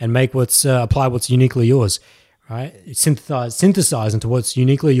 and make apply what's uniquely yours, right? Synthesize into what's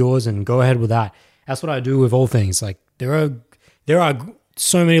uniquely yours and go ahead with that. That's what I do with all things. Like there are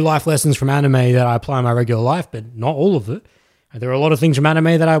so many life lessons from anime that I apply in my regular life, but not all of it. There are a lot of things from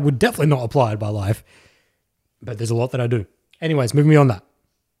anime that I would definitely not apply in my life, but there's a lot that I do. Anyways, moving beyond that.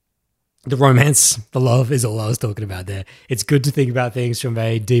 The romance, the love is all I was talking about there. It's good to think about things from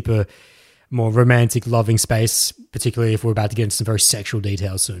a deeper, more romantic, loving space, particularly if we're about to get into some very sexual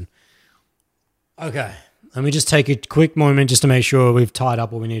details soon. Okay, let me just take a quick moment just to make sure we've tied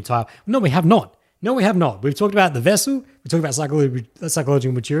up what we need to tie up. No, we have not. We've talked about the vessel. We talked about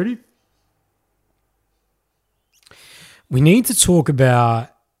psychological maturity. We need to talk about,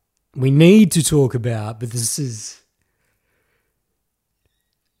 but this is,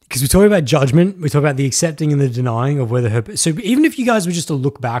 because we talk about judgment, we talk about the accepting and the denying of whether her, so even if you guys were just to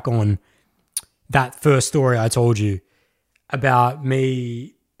look back on that first story I told you about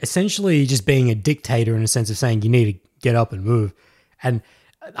me essentially just being a dictator in a sense of saying you need to get up and move, and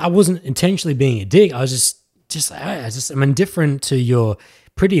I wasn't intentionally being a dick, I was I'm indifferent to your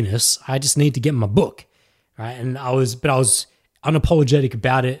prettiness, I just need to get my book, right? And I was unapologetic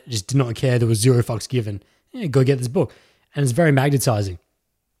about it, just did not care, there was zero fucks given. Yeah, go get this book. And it's very magnetizing.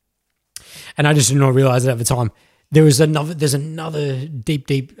 And I just did not realize it at the time. There's another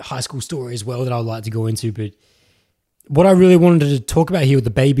deep high school story as well that I'd like to go into, but what I really wanted to talk about here with the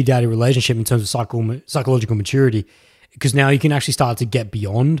baby daddy relationship in terms of psychological maturity, because now you can actually start to get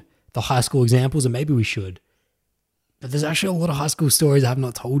beyond the high school examples, and maybe we should. But there's actually a lot of high school stories I have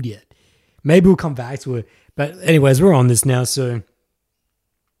not told yet. Maybe we'll come back to it. But anyways, we're on this now. So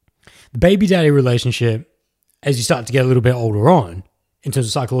the baby daddy relationship, as you start to get a little bit older on, in terms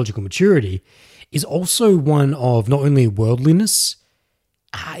of psychological maturity, is also one of not only worldliness,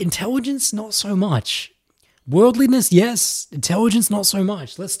 intelligence, not so much. Worldliness, yes. Intelligence, not so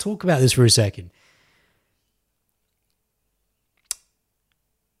much. Let's talk about this for a second.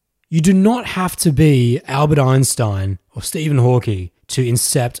 You do not have to be Albert Einstein or Stephen Hawking to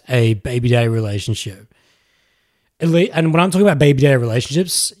incept a baby daddy relationship. And when I'm talking about baby daddy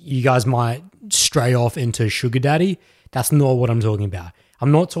relationships, you guys might stray off into sugar daddy. That's not what I'm talking about.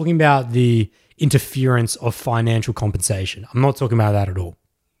 I'm not talking about the interference of financial compensation. I'm not talking about that at all.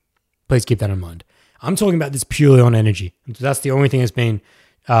 Please keep that in mind. I'm talking about this purely on energy. That's the only thing that's been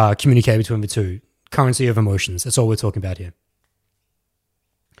communicated between the two. Currency of emotions. That's all we're talking about here.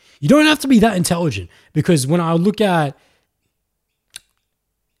 You don't have to be that intelligent, because when I look at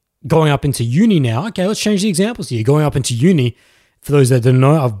going up into uni now, okay, let's change the examples here. Going up into uni, for those that don't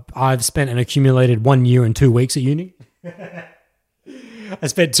know, I've spent an accumulated 1 year and 2 weeks at uni. I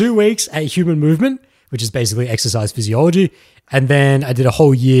spent 2 weeks at human movement, which is basically exercise physiology. And then I did a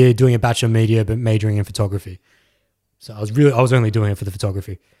whole year doing a Bachelor of Media, but majoring in photography. So I was only doing it for the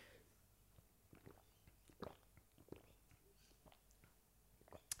photography.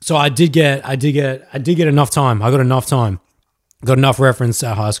 So I did get enough time. I got enough time. Got enough reference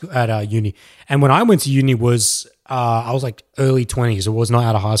at high school, at uni. And when I went to uni was, I was like early 20s. It was not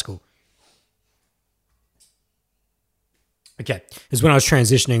out of high school. Okay. This is when I was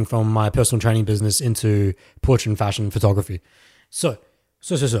transitioning from my personal training business into portrait and fashion photography. So.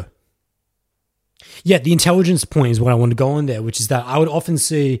 Yeah, the intelligence point is what I want to go on there, which is that I would often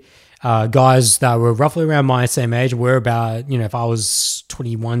see guys that were roughly around my same age, were about, if I was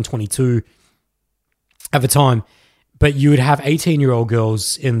 21, 22 at the time, but you would have 18-year-old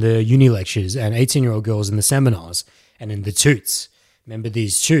girls in the uni lectures and 18-year-old girls in the seminars and in the toots. Remember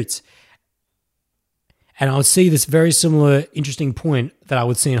these toots? And I would see this very similar interesting point that I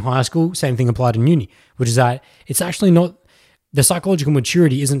would see in high school, same thing applied in uni, which is that it's actually not, the psychological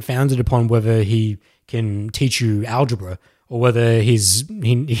maturity isn't founded upon whether he can teach you algebra or whether he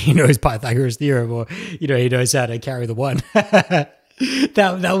knows Pythagoras' theorem, or he knows how to carry the one.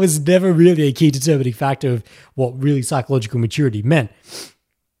 That was never really a key determining factor of what really psychological maturity meant.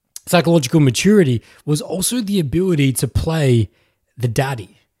 Psychological maturity was also the ability to play the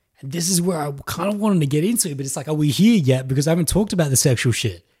daddy. And this is where I kind of wanted to get into, but it's like, are we here yet? Because I haven't talked about the sexual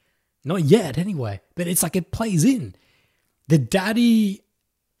shit. Not yet, anyway. But it's like it plays in. The daddy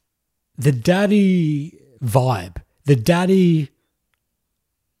vibe, the daddy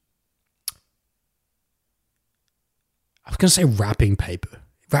I was going to say wrapping paper.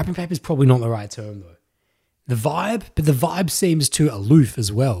 Wrapping paper is probably not the right term though. The vibe seems too aloof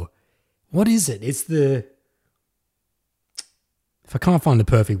as well. What is it? It's the... If I can't find the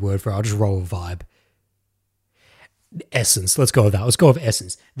perfect word for it, I'll just roll a vibe. Essence. Let's go with that. Let's go with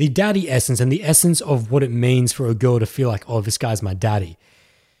essence. The daddy essence and the essence of what it means for a girl to feel like, oh, this guy's my daddy.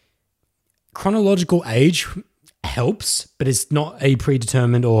 Chronological age helps, but it's not a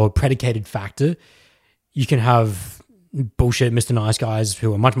predetermined or predicated factor. You can have bullshit Mr. Nice Guys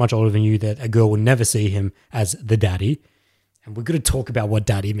who are much, much older than you that a girl will never see him as the daddy. And we're going to talk about what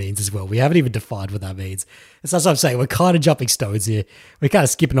daddy means as well. We haven't even defined what that means. That's what I'm saying. We're kind of jumping stones here. We're kind of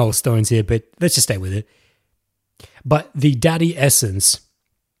skipping all stones here, but let's just stay with it. But the daddy essence,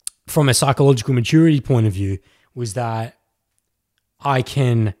 from a psychological maturity point of view, was that I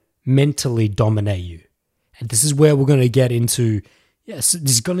can mentally dominate you. And this is where we're going to get into, yes,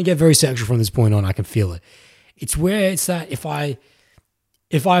 this is going to get very sexual from this point on. I can feel it. It's where it's that if I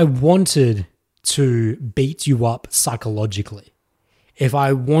wanted to beat you up psychologically, if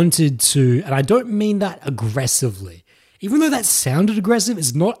I wanted to, and I don't mean that aggressively, even though that sounded aggressive,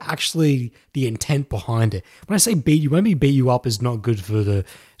 it's not actually the intent behind it. When I say beat you, maybe beat you up is not good for the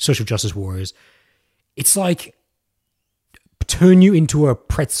social justice warriors. It's like turn you into a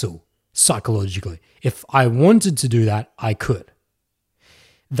pretzel psychologically. If I wanted to do that, I could.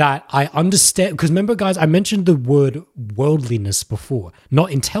 That I understand, because remember guys, I mentioned the word worldliness before,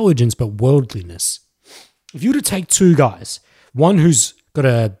 not intelligence, but worldliness. If you were to take two guys, one who's got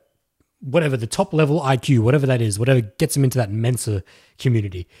a, whatever, the top level IQ, whatever that is, whatever gets him into that Mensa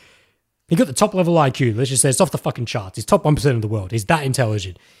community. He got the top level IQ, let's just say it's off the fucking charts. He's top 1% of the world. He's that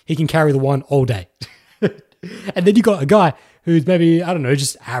intelligent. He can carry the one all day. And then you got a guy who's maybe, I don't know,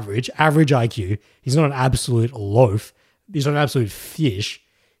 just average IQ. He's not an absolute loaf. He's not an absolute fish.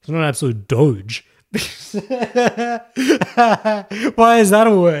 He's not an absolute doge. Why is that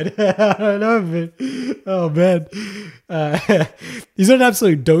a word? I don't know, man. Oh, man. He's not an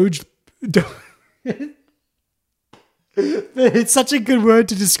absolute doge. It's such a good word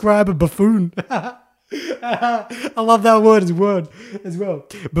to describe a buffoon. I love that word as well.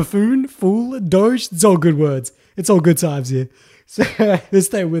 Buffoon, fool, doge. It's all good words. It's all good times here. So let's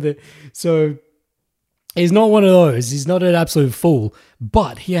stay with it. So he's not one of those. He's not an absolute fool,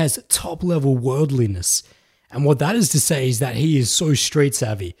 but he has top level worldliness. And what that is to say is that he is so street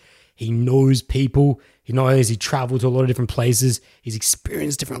savvy. He knows people. He traveled to a lot of different places. He's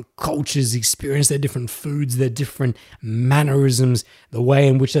experienced different cultures, experienced their different foods, their different mannerisms, the way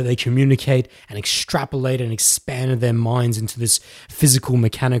in which they communicate and extrapolate and expanded their minds into this physical,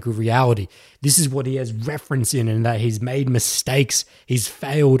 mechanical reality. This is what he has reference in, and that he's made mistakes. He's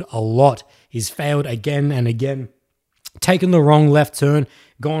failed a lot. He's failed again and again, taken the wrong left turn,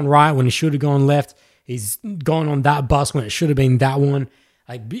 gone right when he should have gone left. He's gone on that bus when it should have been that one.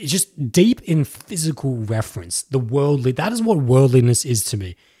 Like, it's just deep in physical reference. The worldly, that is what worldliness is to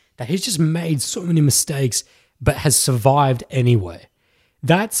me. That he's just made so many mistakes, but has survived anyway.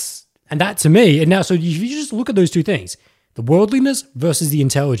 That to me, and now, so if you just look at those two things, the worldliness versus the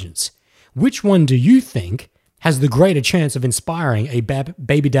intelligence, which one do you think has the greater chance of inspiring a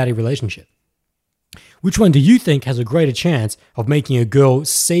baby daddy relationship? Which one do you think has a greater chance of making a girl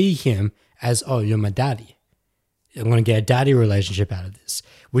see him as, oh, you're my daddy? I'm going to get a daddy relationship out of this,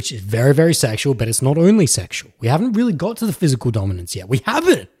 which is very, very sexual, but it's not only sexual. We haven't really got to the physical dominance yet. We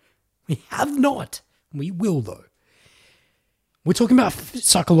haven't. We have not. We will, though. We're talking about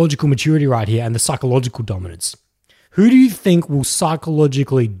psychological maturity right here and the psychological dominance. Who do you think will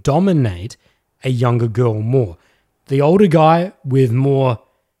psychologically dominate a younger girl more? The older guy with more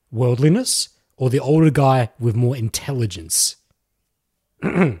worldliness or the older guy with more intelligence?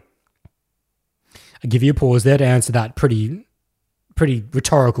 I'll give you a pause there to answer that pretty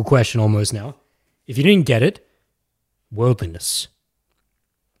rhetorical question almost now. If you didn't get it, worldliness.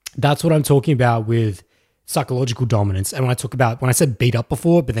 That's what I'm talking about with psychological dominance. And when I said beat up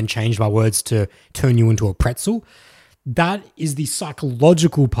before, but then changed my words to turn you into a pretzel, that is the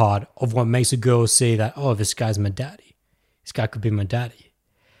psychological part of what makes a girl see that, oh, this guy's my daddy. This guy could be my daddy.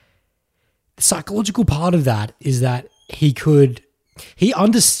 The psychological part of that is that he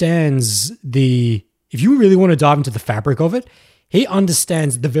understands if you really want to dive into the fabric of it, he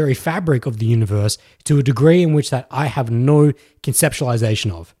understands the very fabric of the universe to a degree in which that I have no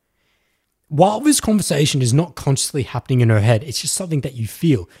conceptualization of. While this conversation is not consciously happening in her head, it's just something that you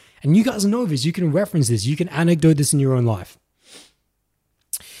feel. And you guys know this, you can reference this, you can anecdote this in your own life.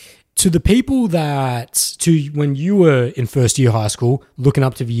 To the people when you were in first year high school, looking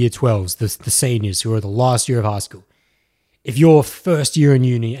up to the year 12s, the seniors who are the last year of high school, if you're first year in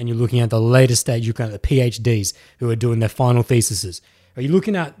uni and you're looking at the later stage, you're looking at the PhDs who are doing their final theses, are you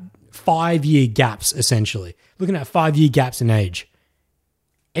looking at 5-year gaps, essentially? Looking at 5-year gaps in age.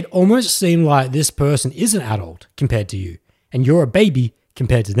 It almost seemed like this person is an adult compared to you, and you're a baby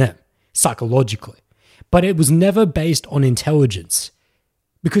compared to them, psychologically. But it was never based on intelligence,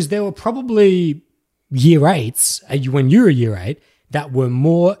 because there were probably year 8s, when you were year 8, that were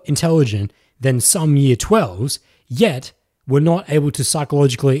more intelligent than some year 12s, yet were not able to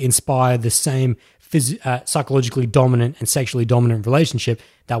psychologically inspire the same psychologically dominant and sexually dominant relationship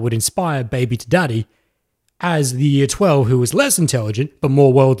that would inspire baby to daddy as the year 12 who was less intelligent but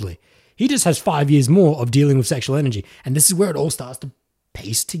more worldly. He just has 5 years more of dealing with sexual energy. And this is where it all starts to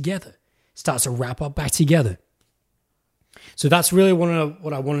piece together, starts to wrap up back together. So that's really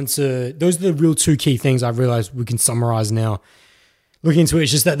what I wanted to... Those are the real 2 key things I've realized we can summarize now. Looking into it,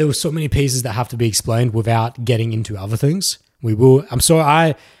 it's just that there were so many pieces that have to be explained without getting into other things. We will... I'm sorry,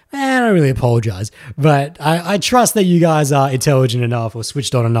 I don't really apologize, but I trust that you guys are intelligent enough or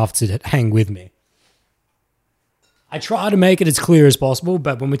switched on enough to hang with me. I try to make it as clear as possible,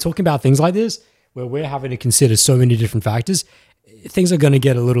 but when we're talking about things like this, where we're having to consider so many different factors, things are going to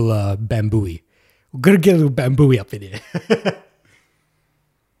get a little bambooey. We're going to get a little bambooey up in here.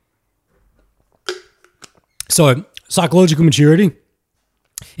 So, psychological maturity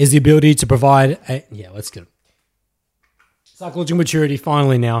is the ability to provide let's go. Psychological maturity,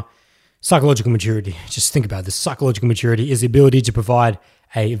 finally now. Psychological maturity, just think about this. Psychological maturity is the ability to provide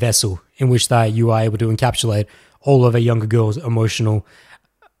a vessel in which that you are able to encapsulate all of a younger girl's emotional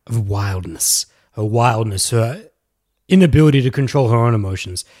wildness, her inability to control her own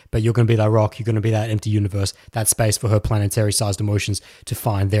emotions. But you're going to be that rock, you're going to be that empty universe, that space for her planetary-sized emotions to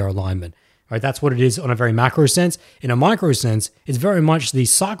find their alignment. Right? That's what it is on a very macro sense. In a micro sense, it's very much the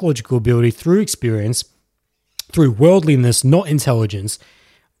psychological ability through experience, through worldliness, not intelligence,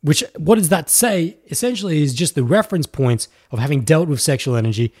 which, what does that say? Essentially is just the reference points of having dealt with sexual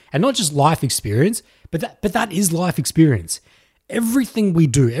energy, and not just life experience, but that is life experience. Everything we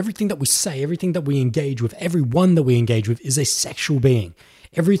do, everything that we say, everything that we engage with, everyone that we engage with is a sexual being.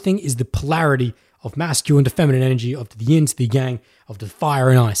 Everything is the polarity of masculine to feminine energy, of the yin to the yang, of the fire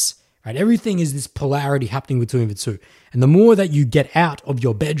and ice. Right? Everything is this polarity happening between the two. And the more that you get out of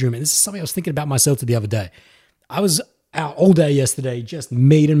your bedroom, and this is something I was thinking about myself the other day. I was out all day yesterday, just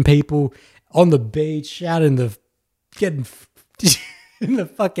meeting people on the beach, out in the getting in the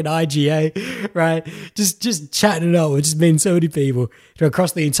fucking IGA, right? Just chatting it up with just meeting so many people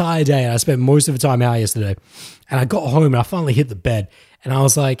across the entire day. And I spent most of the time out yesterday. And I got home and I finally hit the bed, and I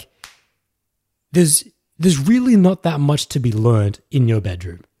was like, there's really not that much to be learned in your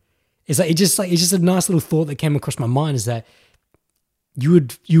bedroom. It's just a nice little thought that came across my mind, is that you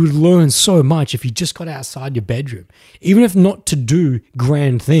would learn so much if you just got outside your bedroom, even if not to do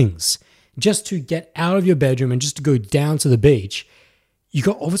grand things, just to get out of your bedroom and just to go down to the beach. You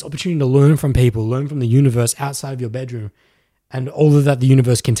got all this opportunity to learn from people, learn from the universe outside of your bedroom, and all of that the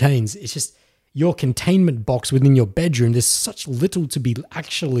universe contains. It's just your containment box within your bedroom. There's such little to be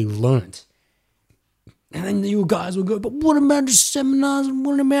actually learned. And then you guys will go, but what about the seminars and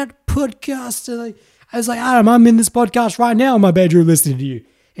what about podcasts? I was like, Adam, I'm in this podcast right now in my bedroom listening to you.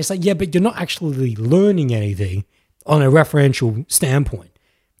 It's like, yeah, but you're not actually learning anything on a referential standpoint.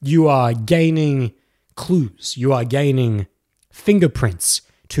 You are gaining clues. You are gaining fingerprints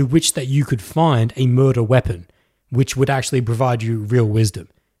to which that you could find a murder weapon, which would actually provide you real wisdom.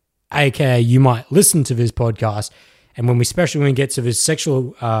 AKA, you might listen to this podcast, and especially when we get to this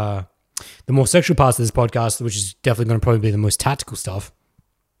sexual... the more sexual parts of this podcast, which is definitely going to probably be the most tactical stuff.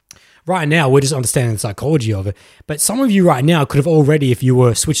 Right now, we're just understanding the psychology of it. But some of you right now could have already, if you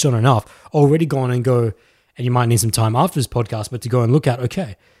were switched on enough, already gone and go, and you might need some time after this podcast, but to go and look at,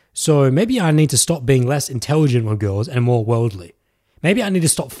 okay, so maybe I need to stop being less intelligent with girls and more worldly. Maybe I need to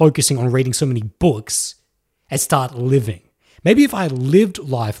stop focusing on reading so many books and start living. Maybe if I lived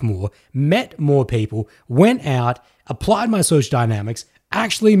life more, met more people, went out, applied my social dynamics,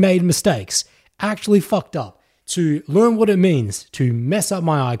 actually made mistakes, actually fucked up, to learn what it means to mess up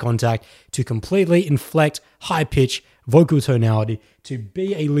my eye contact, to completely inflect high-pitch vocal tonality, to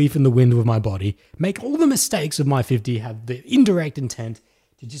be a leaf in the wind with my body, make all the mistakes of my 50, have the indirect intent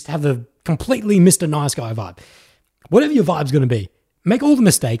to just have the completely Mr. Nice Guy vibe. Whatever your vibe's going to be, make all the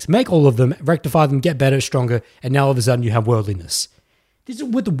mistakes, make all of them, rectify them, get better, stronger, and now all of a sudden you have worldliness. This is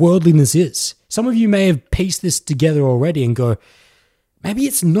what the worldliness is. Some of you may have pieced this together already and go, maybe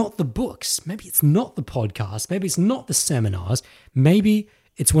it's not the books. Maybe it's not the podcast. Maybe it's not the seminars. Maybe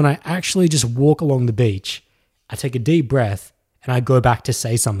it's when I actually just walk along the beach, I take a deep breath, and I go back to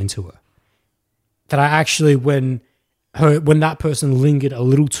say something to her. That I actually, when when that person lingered a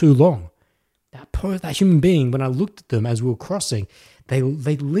little too long. That human being, when I looked at them as we were crossing, they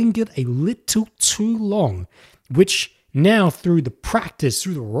lingered a little too long, which now through the practice,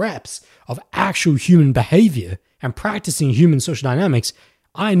 through the reps of actual human behavior and practicing human social dynamics,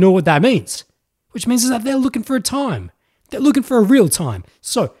 I know what that means, which means is that they're looking for a time. They're looking for a real time.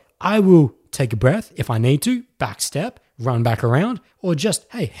 So I will take a breath if I need to, back step, run back around, or just,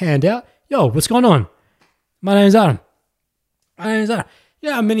 hey, hand out. Yo, what's going on? My name's Adam.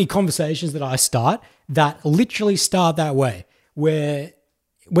 Yeah, many conversations that I start that literally start that way, where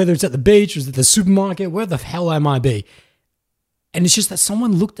whether it's at the beach or it's at the supermarket, where the hell I might be. And it's just that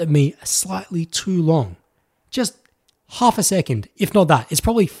someone looked at me slightly too long. Just half a second, if not that. It's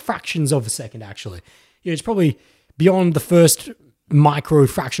probably fractions of a second, actually. Yeah, it's probably beyond the first micro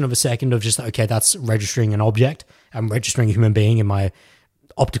fraction of a second of just, okay, that's registering an object. I'm registering a human being in my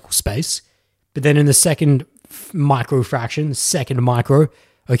optical space. But then in the second micro fraction, second micro,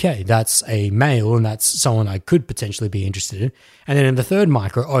 okay, that's a male and that's someone I could potentially be interested in. And then in the third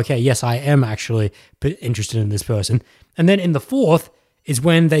micro, okay, yes, I am actually interested in this person. And then in the fourth is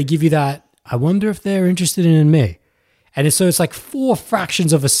when they give you that, I wonder if they're interested in me. And so it's like 4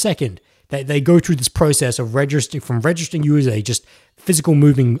 fractions of a second that they go through this process of registering you as a just physical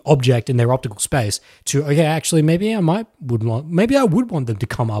moving object in their optical space to, okay, actually, maybe I would want them to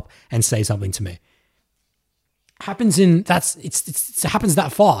come up and say something to me. It happens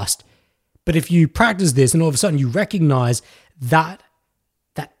that fast. But if you practice this and all of a sudden you recognize that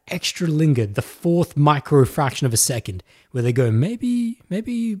extra linger, the 4th micro fraction of a second, where they go, maybe, I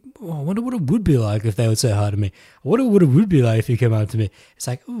wonder what it would be like if they would say hi to me. I wonder what it would be like if you came out to me. It's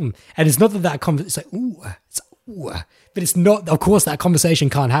like, ooh. And it's not that it's like, ooh, it's ooh. But it's not, of course, that conversation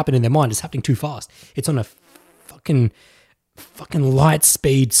can't happen in their mind. It's happening too fast. It's on a fucking light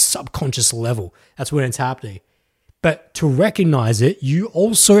speed, subconscious level. That's when it's happening. But to recognize it, you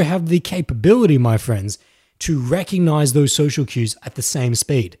also have the capability, my friends, to recognize those social cues at the same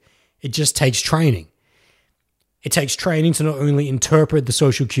speed. It just takes training. It takes training to not only interpret the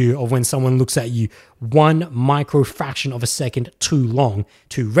social cue of when someone looks at you 1 micro fraction of a second too long,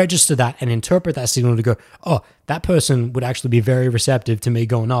 to register that and interpret that signal to go, oh, that person would actually be very receptive to me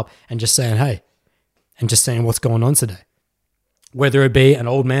going up and just saying, hey, and just saying what's going on today. Whether it be an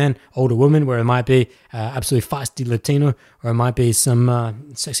old man, older woman, where it might be absolutely feisty Latino, or it might be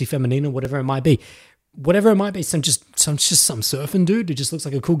some sexy feminina, whatever it might be. Whatever it might be, some surfing dude who just looks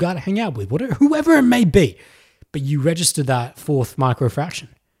like a cool guy to hang out with, whoever it may be. But you register that 4th micro fraction.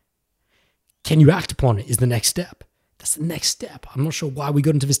 Can you act upon it is the next step. That's the next step. I'm not sure why we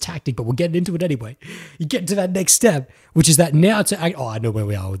got into this tactic, but we're getting into it anyway. You get to that next step, which is that now to act. Oh, I know where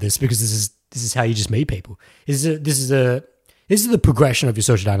we are with this, because this is how you just meet people. This is the progression of your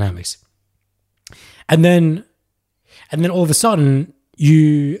social dynamics. And then all of a sudden,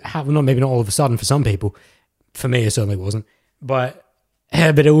 you have, maybe not all of a sudden for some people, for me it certainly wasn't, but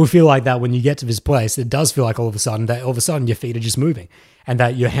it will feel like that when you get to this place. It does feel like all of a sudden your feet are just moving, and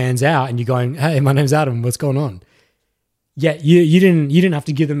that your hand's out and you're going, hey, my name's Adam, what's going on? Yeah, you didn't have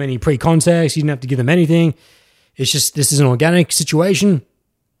to give them any pre-context, you didn't have to give them anything. It's just, this is an organic situation.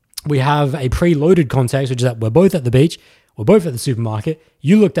 We have a preloaded context, which is that we're both at the beach, we're both at the supermarket.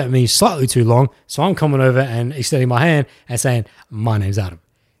 You looked at me slightly too long, so I'm coming over and extending my hand and saying, my name's Adam.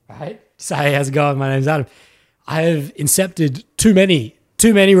 Right? So, hey, how's it going? My name's Adam. I have incepted too many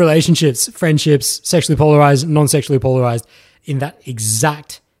relationships, friendships, sexually polarized, non-sexually polarized, in that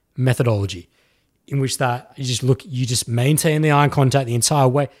exact methodology, in which that you just maintain the eye contact the entire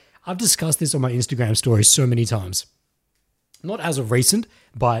way. I've discussed this on my Instagram stories so many times. Not as of recent,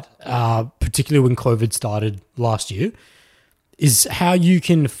 but particularly when COVID started last year, is how you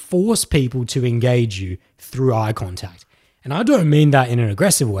can force people to engage you through eye contact. And I don't mean that in an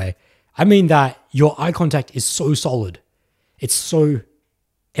aggressive way. I mean that your eye contact is so solid. It's so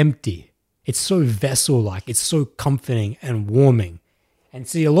empty. It's so vessel-like. It's so comforting and warming. And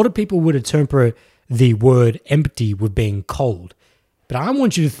see, a lot of people would interpret the word empty with being cold. But I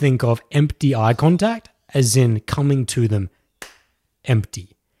want you to think of empty eye contact as in coming to them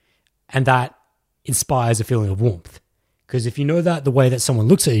empty. And that inspires a feeling of warmth. Because if you know that the way that someone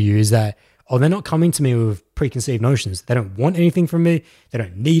looks at you is that, oh, they're not coming to me with preconceived notions. They don't want anything from me. They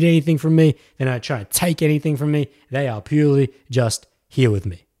don't need anything from me. They're not trying to take anything from me. They are purely just here with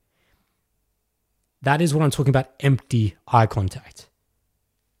me. That is what I'm talking about, empty eye contact.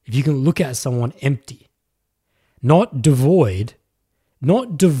 If you can look at someone empty, not devoid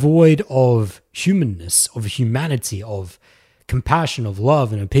of humanness, of humanity, of compassion, of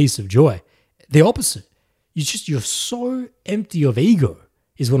love, and a piece of joy. The opposite. You're so empty of ego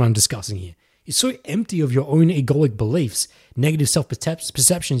is what I'm discussing here. You're so empty of your own egoic beliefs, negative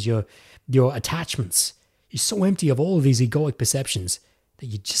self-perceptions, your attachments. You're so empty of all of these egoic perceptions that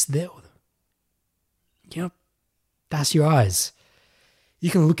you're just there with them. You know, that's your eyes. You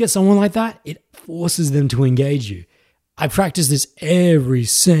can look at someone like that, it forces them to engage you. I practice this every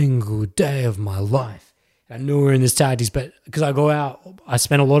single day of my life. I know we're in this tactics, but because I go out, I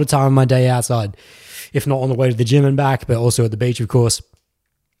spend a lot of time in my day outside, if not on the way to the gym and back, but also at the beach, of course.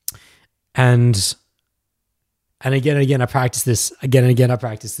 And again and again, I practice this. Again and again, I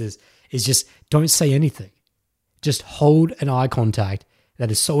practice this. Is just don't say anything. Just hold an eye contact that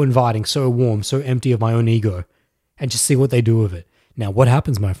is so inviting, so warm, so empty of my own ego, and just see what they do with it. Now, what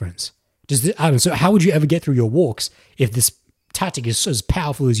happens, my friends? So how would you ever get through your walks if this tactic is as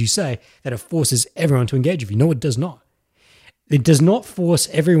powerful as you say that it forces everyone to engage with you? No, it does not. It does not force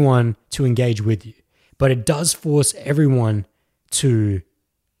everyone to engage with you, but it does force everyone to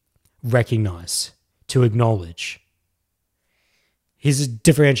recognize, to acknowledge. Here's a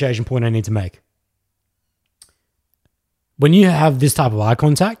differentiation point I need to make. When you have this type of eye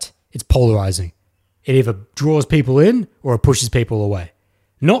contact, it's polarizing. It either draws people in or it pushes people away.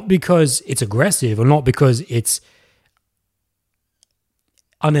 Not because it's aggressive or not because it's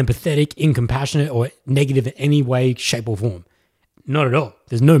unempathetic, incompassionate, or negative in any way, shape, or form. Not at all.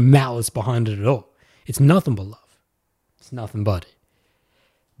 There's no malice behind it at all. It's nothing but love. It's nothing but it.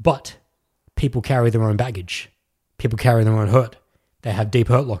 But people carry their own baggage. People carry their own hurt. They have deep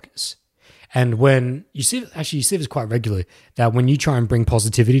hurt lockers. And when you see this quite regularly, that when you try and bring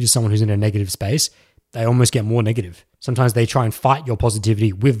positivity to someone who's in a negative space, they almost get more negative. Sometimes they try and fight your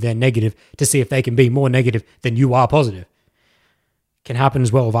positivity with their negative to see if they can be more negative than you are positive. Can happen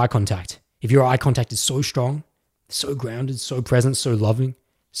as well with eye contact. If your eye contact is so strong, so grounded, so present, so loving,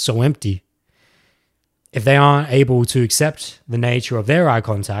 so empty, if they aren't able to accept the nature of their eye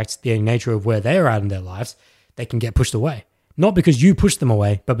contact, the nature of where they're at in their lives, they can get pushed away. Not because you push them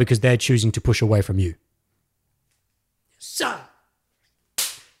away, but because they're choosing to push away from you. So,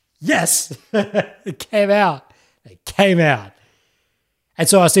 yes, it came out. It came out. And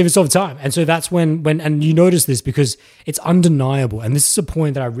so I see this all the time. And so that's when and you notice this because it's undeniable. And this is a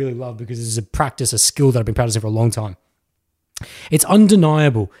point that I really love because this is a practice, a skill that I've been practicing for a long time. It's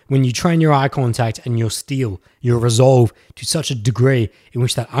undeniable when you train your eye contact and your steel, your resolve to such a degree in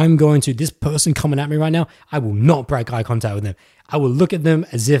which that I'm going to, this person coming at me right now, I will not break eye contact with them. I will look at them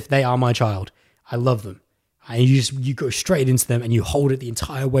as if they are my child. I love them. And you go straight into them and you hold it the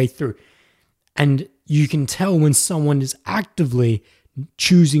entire way through. And you can tell when someone is actively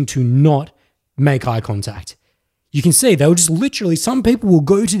choosing to not make eye contact. You can see they'll just literally, some people will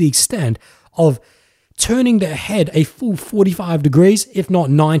go to the extent of turning their head a full 45 degrees, if not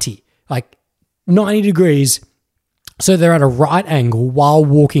 90, like 90 degrees. So they're at a right angle while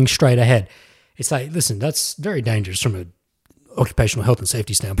walking straight ahead. It's like, listen, that's very dangerous from an occupational health and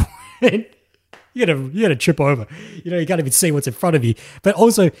safety standpoint. You gotta trip over. You can't even see what's in front of you. But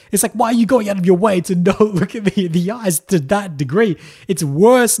also, it's like, why are you going out of your way to not look at the eyes to that degree? It's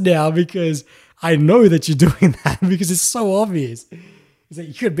worse now because I know that you're doing that because it's so obvious. It's like,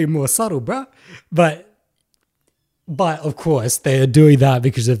 you could be more subtle, bro. But of course, they are doing that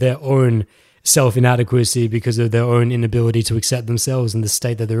because of their own self-inadequacy, because of their own inability to accept themselves in the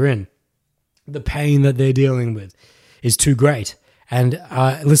state that they're in. The pain that they're dealing with is too great. And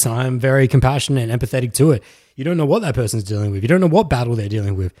listen, I'm very compassionate and empathetic to it. You don't know what that person's dealing with. You don't know what battle they're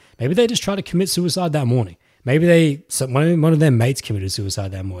dealing with. Maybe they just tried to commit suicide that morning. Maybe one of their mates committed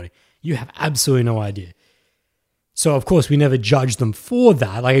suicide that morning. You have absolutely no idea. So of course, we never judge them for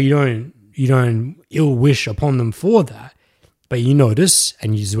that. Like you don't ill wish upon them for that. But you notice,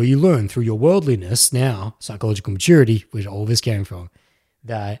 and this is what you learn through your worldliness now, psychological maturity, which all this came from,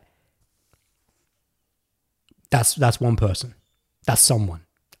 that's one person. That's someone.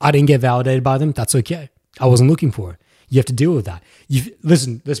 I didn't get validated by them. That's okay. I wasn't looking for it. You have to deal with that.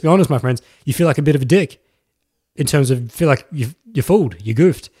 Listen, let's be honest, my friends. You feel like a bit of a dick in terms of feel like you're fooled. You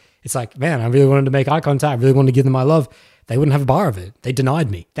goofed. It's like, man, I really wanted to make eye contact. I really wanted to give them my love. They wouldn't have a bar of it. They denied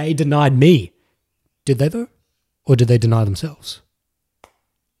me. They denied me. Did they though? Or did they deny themselves?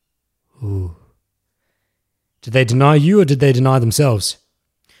 Ooh. Did they deny you or did they deny themselves?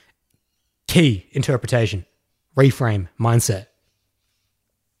 Key interpretation. Reframe. Mindset.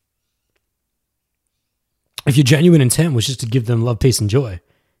 If your genuine intent was just to give them love, peace, and joy,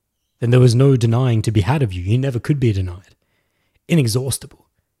 then there was no denying to be had of you. You never could be denied. Inexhaustible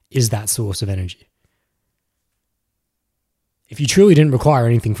is that source of energy. If you truly didn't require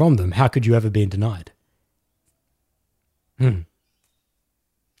anything from them, how could you ever be denied? They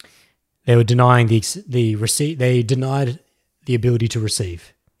were denying the receipt. They denied the ability to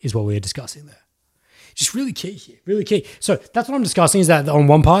receive is what we're discussing there. Just really key here, really key. So that's what I'm discussing, is that on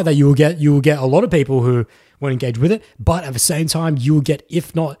one part that you will get a lot of people who won't engage with it, but at the same time you will get,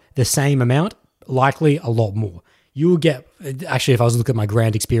 if not the same amount, likely a lot more. You will get, actually, if I was looking at my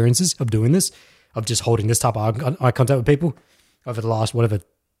grand experiences of doing this, of just holding this type of eye contact with people over the last,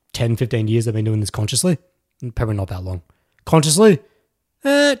 10, 15 years I've been doing this consciously. Probably not that long. Consciously,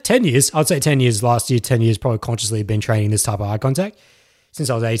 10 years. I'd say 10 years last year, 10 years probably consciously been training this type of eye contact since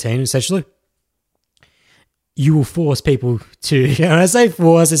I was 18, essentially. You will force people to, when I say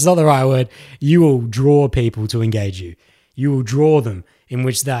force, it's not the right word. You will draw people to engage you. You will draw them in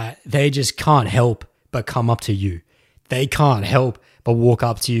which that they just can't help but come up to you. They can't help but walk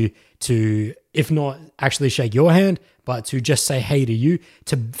up to you to, if not actually shake your hand, but to just say hey to you,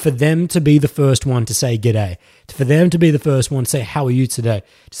 for them to be the first one to say g'day, for them to be the first one to say how are you today,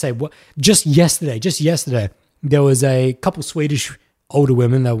 to say what. Just yesterday, there was a couple Swedish older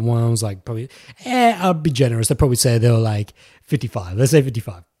women. That one was like probably, I'll be generous, I'd probably say they were like 55. Let's say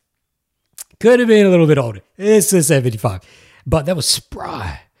 55. Could have been a little bit older. Let's just say 55. But that was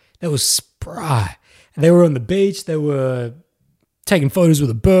spry. They were on the beach. They were taking photos with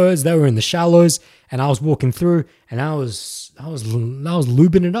the birds. They were in the shallows, and I was walking through, and I was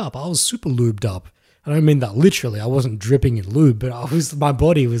lubing it up. I was super lubed up. I don't mean that literally. I wasn't dripping in lube, but my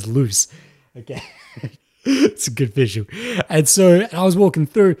body was loose. Okay. It's a good visual. And so I was walking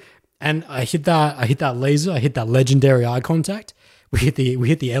through, and I hit that laser. I hit that legendary eye contact. We hit the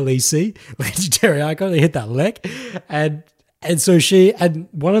LEC, legendary eye contact. I hit that leg, and so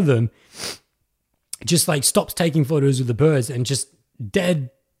one of them just like stops taking photos with the birds, and just dead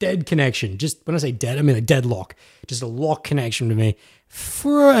connection. Just when I say dead, I mean a deadlock. Just a lock connection to me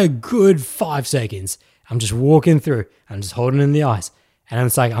for a good 5 seconds. I'm just walking through. I'm just holding in the eyes. And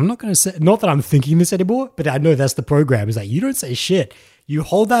it's like, I'm not going to say, not that I'm thinking this anymore, but I know that's the program. It's like, you don't say shit. You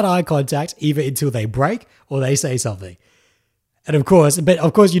hold that eye contact either until they break or they say something. And of course,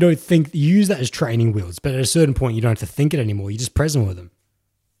 you don't think, you use that as training wheels, but at a certain point, you don't have to think it anymore. You're just present with them.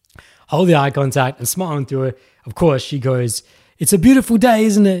 Hold the eye contact and smiling through it. Of course, she goes, it's a beautiful day,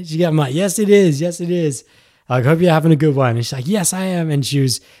 isn't it? I'm like, yes, it is. Yes, it is. I hope you're having a good one. And she's like, yes, I am. And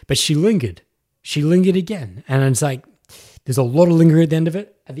but she lingered. She lingered again. And it's like, there's a lot of lingering at the end of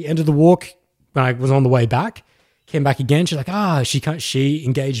it. At the end of the walk, when I was on the way back, came back again. She's like, she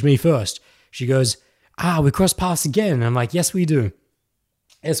engaged me first. She goes, we crossed paths again. And I'm like, yes, we do.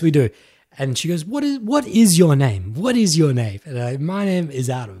 Yes, we do. And she goes, what is your name? What is your name? And my name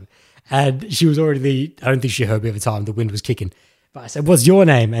is Adam. And she was already, I don't think she heard me at the time. The wind was kicking. But I said, what's your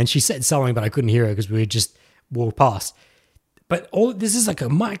name? And she said something, but I couldn't hear her because we had just walked past. But this is like a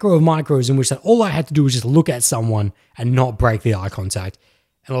micro of micros in which that all I had to do was just look at someone and not break the eye contact.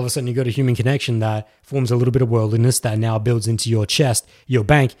 And all of a sudden you got a human connection that forms a little bit of worldliness that now builds into your chest, your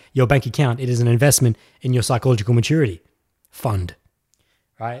bank account. It is an investment in your psychological maturity fund,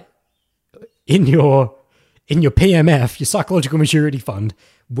 right? In your PMF, your psychological maturity fund,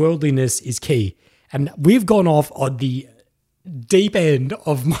 worldliness is key. And we've gone off on the deep end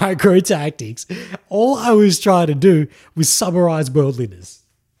of micro tactics. All I was trying to do was summarize worldliness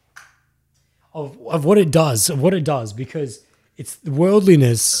of what it does, because it's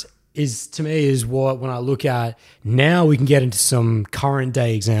worldliness is, to me, is what, when I look at now, we can get into some current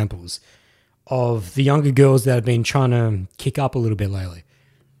day examples of the younger girls that have been trying to kick up a little bit lately.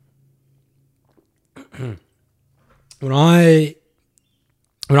 When I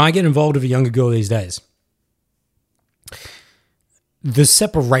get involved with a younger girl these days, the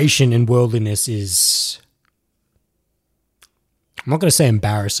separation in worldliness is, I'm not going to say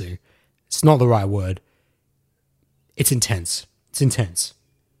embarrassing. It's not the right word. It's intense. It's intense.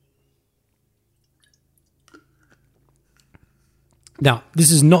 Now,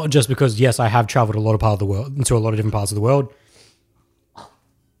 this is not just because, yes, I have traveled into a lot of different parts of the world.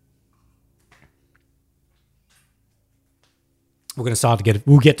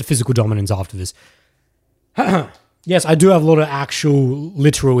 We'll get to physical dominance after this. Yes, I do have a lot of actual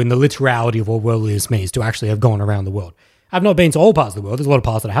in the literality of what worldliness means, to actually have gone around the world. I've not been to all parts of the world. There's a lot of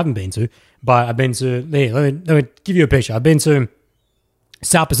parts that I haven't been to, but I've been to, let me give you a picture. I've been to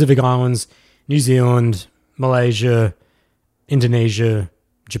South Pacific Islands, New Zealand, Malaysia, Indonesia,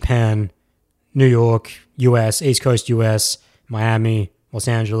 Japan, New York, US, East Coast US, Miami, Los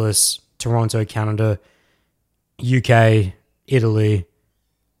Angeles, Toronto, Canada, UK, Italy,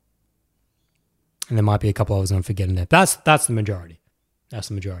 and there might be a couple others I'm forgetting there. That's the majority. That's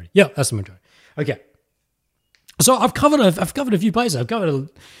the majority. Yeah, that's the majority. Okay. So I've covered a few places.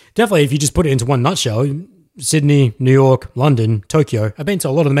 Definitely, if you just put it into one nutshell, Sydney, New York, London, Tokyo. I've been to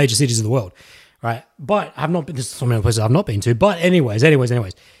a lot of the major cities of the world, right? But I've not been, there's so many places I've not been to. But anyways.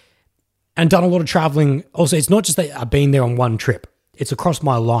 And done a lot of traveling. Also, it's not just that I've been there on one trip. It's across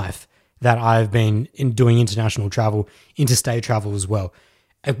my life that I've been doing international travel, interstate travel as well.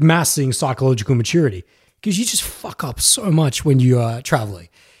 Amassing psychological maturity. Because you just fuck up so much when you are traveling.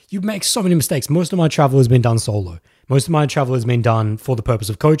 You make so many mistakes. Most of my travel has been done solo. Most of my travel has been done for the purpose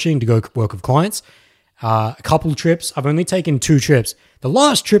of coaching, to go work with clients. A couple trips. I've only taken 2 trips. The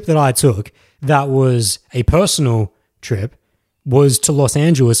last trip that I took that was a personal trip was to Los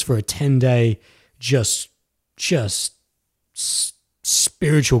Angeles for a 10-day just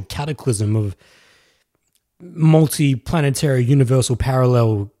spiritual cataclysm of multi-planetary universal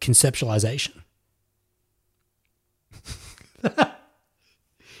parallel conceptualization.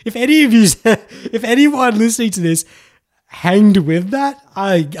 If anyone listening to this hanged with that,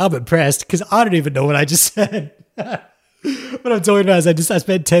 I'm impressed, because I don't even know what I just said. What I'm talking about is I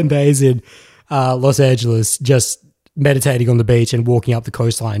spent 10 days in Los Angeles just meditating on the beach and walking up the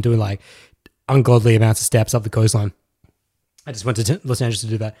coastline, doing like ungodly amounts of steps up the coastline. I just went to Los Angeles to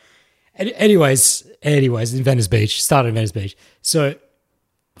do that. Anyways, in Venice Beach, started in Venice Beach. So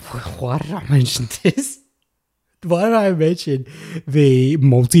why did I mention this? Why did I mention the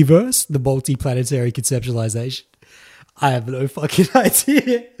multiverse, the multi-planetary conceptualization? I have no fucking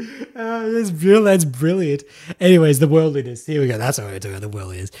idea. That's brilliant. Anyways, the worldliness. Here we go. That's what we're doing, the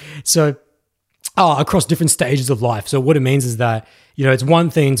worldliness. So, across different stages of life. So what it means is that, it's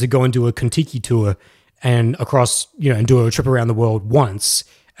one thing to go and do a Kentucky tour and across, and do a trip around the world once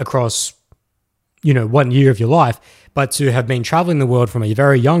across, 1 year of your life, but to have been traveling the world from a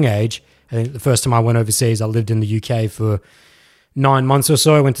very young age. I think the first time I went overseas, I lived in the UK for 9 months or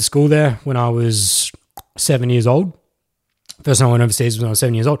so. I went to school there when I was 7 years old. First time I went overseas was when I was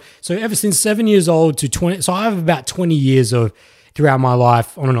 7 years old. So ever since 7 years old to 20, so I have about 20 years of throughout my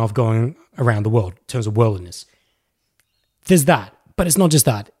life on and off going around the world in terms of worldliness. There's that, but it's not just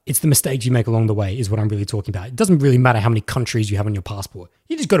that. It's the mistakes you make along the way is what I'm really talking about. It doesn't really matter how many countries you have on your passport.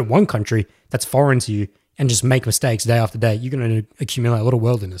 You just go to one country that's foreign to you and just make mistakes day after day. You're going to accumulate a lot of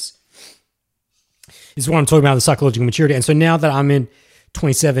worldliness. This is what I'm talking about, the psychological maturity. And so now that I'm in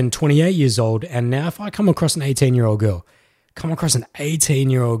 27, 28 years old, and now if I come across an 18-year-old girl,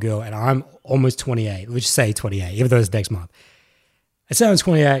 and I'm almost 28, let's just say 28, even though it's next month. I say I'm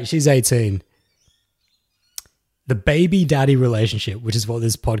 28, she's 18. The baby daddy relationship, which is what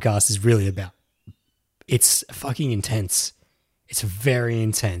this podcast is really about, it's fucking intense. It's very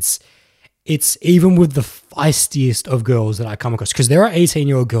intense. It's even with the feistiest of girls that I come across, because there are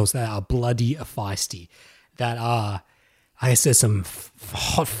 18-year-old girls that are bloody feisty, that are, I guess there's some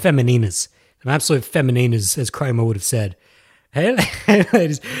hot femininas, some absolute femininas, as Kramer would have said. Hey,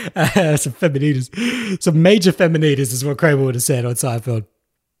 ladies, some femininas, some major femininas is what Kramer would have said on Seinfeld.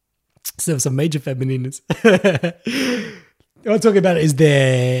 So some major femininas. What I'm talking about is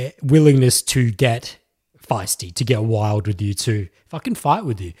their willingness to get feisty, to get wild with you, to fucking fight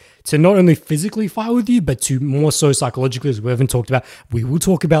with you, to not only physically fight with you, but to more so psychologically, as we haven't talked about. We will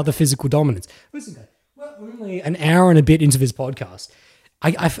talk about the physical dominance. Listen, guys, we're only an hour and a bit into this podcast.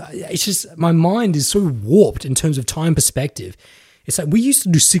 It's just, my mind is so warped in terms of time perspective. It's like we used to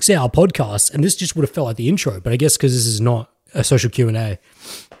do 6-hour podcasts, and this just would have felt like the intro. But I guess because this is not a social Q&A,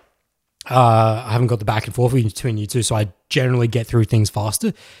 I haven't got the back and forth between you two, so I generally get through things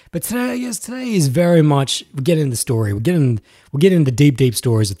faster. But today is very much, we're getting the story. We're getting the deep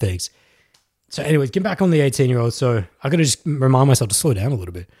stories of things. So anyways, get back on the 18-year-old. So I got to just remind myself to slow down a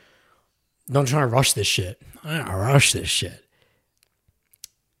little bit. Not trying to rush this shit. I don't rush this shit.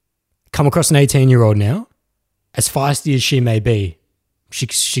 Come across an 18-year-old now, as feisty as she may be,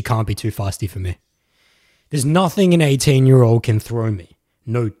 she can't be too feisty for me. There's nothing an 18-year-old can throw me.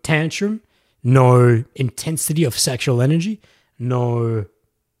 No tantrum, no intensity of sexual energy, no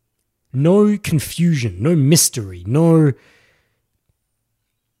confusion, no mystery, no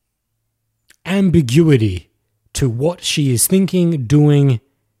ambiguity to what she is thinking, doing,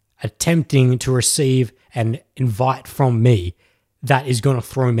 attempting to receive and invite from me that is going to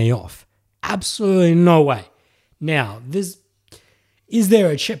throw me off. Absolutely no way. Now, is there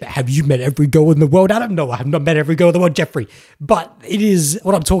a chip? Have you met every girl in the world, Adam? No, I have not met every girl in the world, Jeffrey. But it is,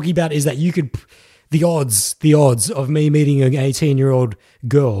 what I'm talking about is that you could, the odds of me meeting an 18-year-old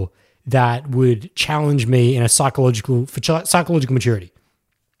girl that would challenge me in a psychological maturity.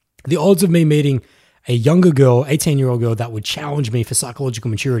 The odds of me meeting a younger girl, 18-year-old girl, that would challenge me for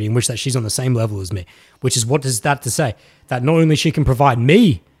psychological maturity, in which that she's on the same level as me, which is, what does that to say? That not only she can provide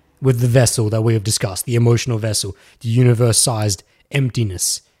me with the vessel that we have discussed, the emotional vessel, the universe-sized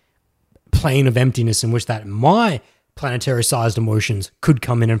emptiness, plane of emptiness in which that my planetary-sized emotions could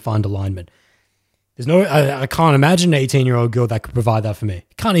come in and find alignment. There's no, I can't imagine an 18-year-old girl that could provide that for me.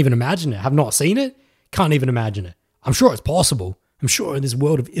 Can't even imagine it. Have not seen it. Can't even imagine it. I'm sure it's possible. I'm sure in this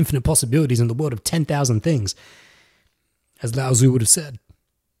world of infinite possibilities, in the world of 10,000 things, as Lao Tzu would have said,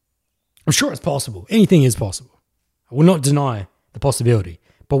 I'm sure it's possible. Anything is possible. I will not deny the possibility.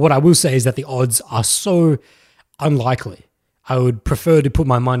 But what I will say is that the odds are so unlikely. I would prefer to put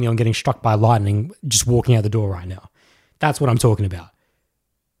my money on getting struck by lightning just walking out the door right now. That's what I'm talking about.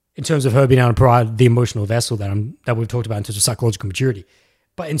 In terms of her being able to provide the emotional vessel that we've talked about in terms of psychological maturity.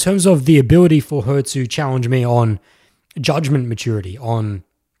 But in terms of the ability for her to challenge me on judgment maturity, on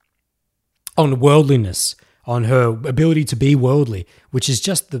worldliness, on her ability to be worldly, which is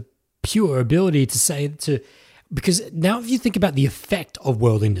just the pure ability to say to... Because now if you think about the effect of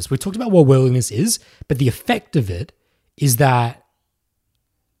worldliness, we talked about what worldliness is, but the effect of it is that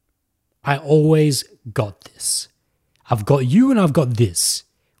I always got this. I've got you and I've got this,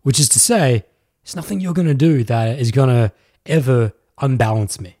 which is to say, there's nothing you're going to do that is going to ever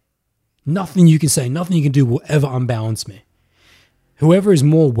unbalance me. Nothing you can say, nothing you can do will ever unbalance me. Whoever is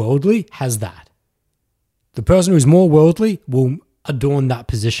more worldly has that. The person who's more worldly will adorn that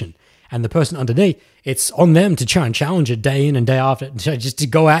position. And the person underneath, it's on them to try and challenge it day in and day after, just to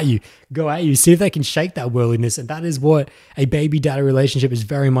go at you, see if they can shake that worldliness. And that is what a baby daddy relationship is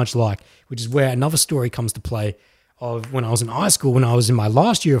very much like, which is where another story comes to play of when I was in high school, when I was in my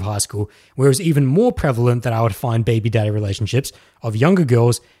last year of high school, where it was even more prevalent that I would find baby daddy relationships of younger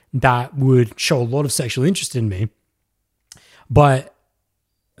girls that would show a lot of sexual interest in me. But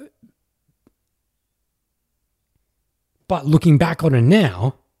looking back on it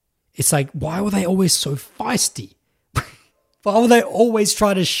now, it's like, why were they always so feisty? Why were they always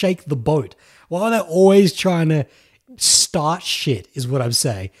trying to shake the boat? Why were they always trying to start shit, is what I'm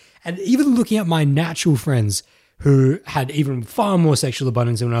saying. And even looking at my natural friends who had even far more sexual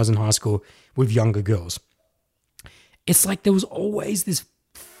abundance than when I was in high school with younger girls, it's like there was always this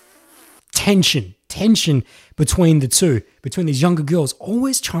tension between the two, between these younger girls,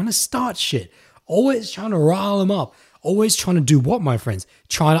 always trying to start shit, always trying to rile them up, always trying to do what, my friends?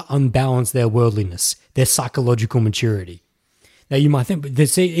 Trying to unbalance their worldliness, their psychological maturity. Now you might think, but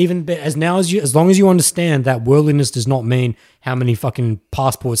see, even as long as you understand that worldliness does not mean how many fucking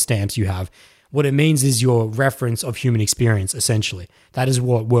passport stamps you have. What it means is your reference of human experience, essentially. That is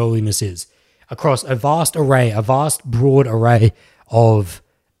what worldliness is. Across a vast broad array of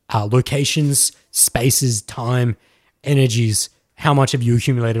locations, spaces, time, energies, how much have you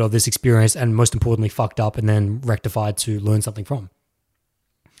accumulated of this experience and most importantly fucked up and then rectified to learn something from.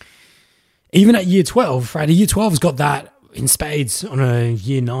 Even at year 12, right? A year 12's got that in spades on a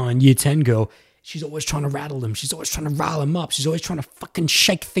year 9, year 10 girl. She's always trying to rattle them. She's always trying to rile them up. She's always trying to fucking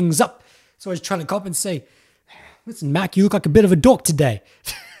shake things up. She's always trying to compensate. Listen, Mac, you look like a bit of a dork today.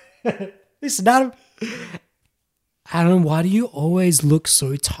 Listen, Adam, why do you always look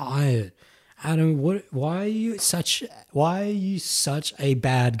so tired? Adam, why are you such a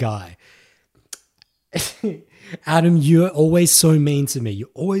bad guy? Adam, you're always so mean to me. You're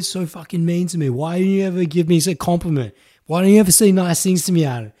always so fucking mean to me. Why don't you ever give me a compliment? Why don't you ever say nice things to me,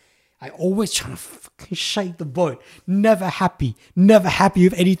 Adam? I always try to fucking shake the boat. Never happy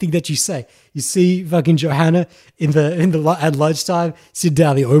with anything that you say. You see fucking Johanna at lunchtime, sit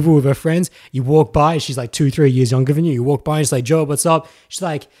down the Oval with her friends. You walk by, she's like 2-3 years younger than you. You walk by and she's like, Joe, what's up? She's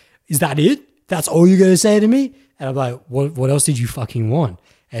like, is that it? That's all you're going to say to me? And I'm like, what else did you fucking want?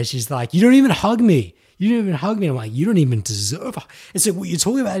 And she's like, you don't even hug me. I'm like, you don't even deserve it. And so what you're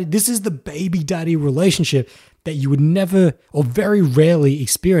talking about, this is the baby daddy relationship that you would never or very rarely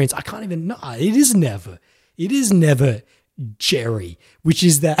experience. I can't even know. It is never Jerry, which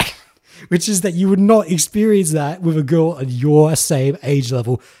is that you would not experience that with a girl at your same age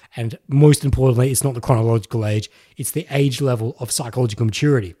level. And most importantly, it's not the chronological age. It's the age level of psychological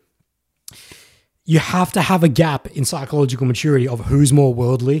maturity. You have to have a gap in psychological maturity of who's more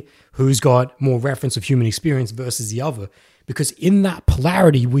worldly, who's got more reference of human experience versus the other. Because in that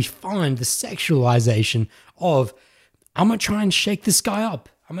polarity, we find the sexualization of, I'm going to try and shake this guy up.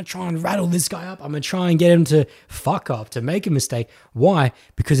 I'm going to try and rattle this guy up. I'm going to try and get him to fuck up, to make a mistake. Why?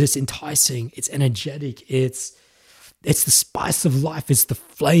 Because it's enticing. It's energetic. It's the spice of life. It's the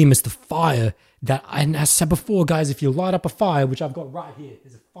flame. It's the fire. And as I said before, guys, if you light up a fire, which I've got right here,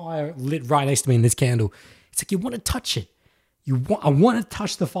 there's a fire lit right next to me in this candle. It's like you want to touch it. I want to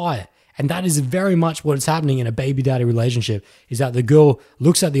touch the fire. And that is very much what's happening in a baby daddy relationship, is that the girl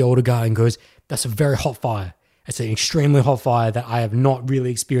looks at the older guy and goes, that's a very hot fire. It's an extremely hot fire that I have not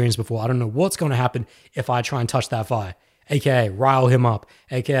really experienced before. I don't know what's going to happen if I try and touch that fire. aka rile him up,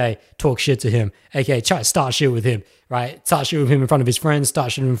 aka talk shit to him, aka try to start shit with him, right? Start shit with him in front of his friends,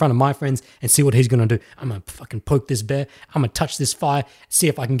 start shit in front of my friends, and see what he's gonna do. I'm gonna fucking poke this bear. I'm gonna touch this fire, see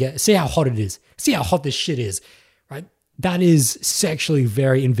if I can see how hot it is, see how hot this shit is, right? That is sexually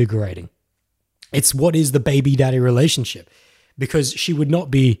very invigorating. It's what is the baby daddy relationship, because she would not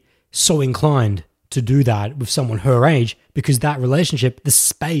be so inclined to do that with someone her age, because that relationship, the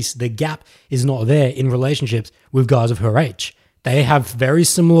space, the gap is not there in relationships with guys of her age. They have very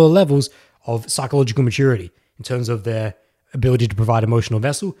similar levels of psychological maturity in terms of their ability to provide emotional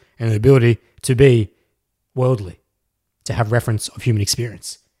vessel and the ability to be worldly, to have reference of human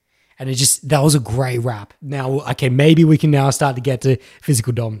experience. And that was a great wrap. Now, okay, maybe we can now start to get to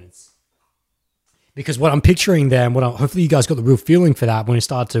physical dominance. Because what I'm picturing there, and hopefully you guys got the real feeling for that when you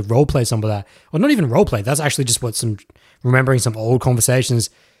start to role play some of that. Well, not even role play. That's actually just remembering some old conversations.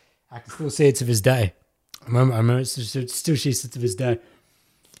 I can still see it to this day. I remember still she sits to this day.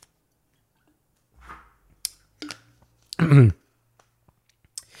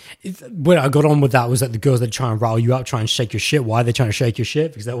 What I got on with that was that the girls that try and rile you up, try and shake your shit. Why are they trying to shake your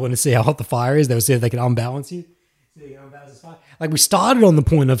shit? Because they want to see how hot the fire is. They will see if they can unbalance you. Like, we started on the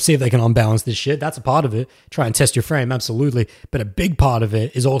point of see if they can unbalance this shit. That's a part of it. Try and test your frame, absolutely. But a big part of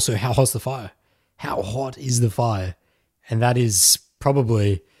it is also how hot's the fire? How hot is the fire? And that is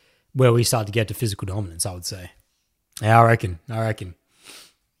probably where we start to get to physical dominance, I would say. Yeah, I reckon.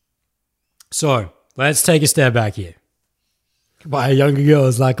 So, let's take a step back here. Why younger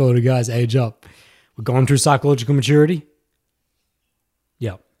girls like older guys age up? We're going through psychological maturity.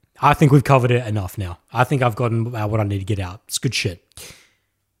 Yeah. I think we've covered it enough now. I think I've gotten what I need to get out. It's good shit.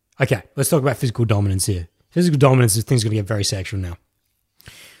 Okay, let's talk about physical dominance here. Physical dominance is things going to get very sexual now.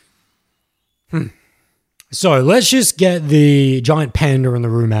 So let's just get the giant panda in the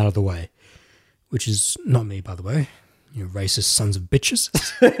room out of the way, which is not me, by the way. You racist sons of bitches.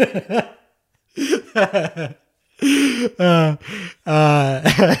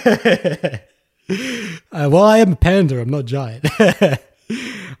 Well, I am a panda. I'm not giant.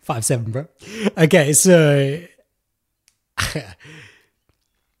 5'7", bro. Okay, so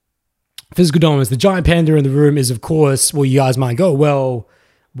physical dominance. The giant panda in the room is, of course, well, you guys might go, well,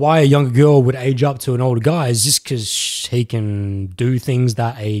 why a younger girl would age up to an older guy is just because he can do things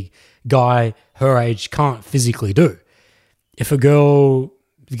that a guy her age can't physically do. If a girls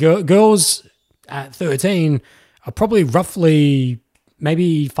at 13 are probably roughly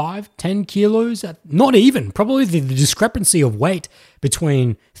maybe 5-10 kilos, not even. Probably the discrepancy of weight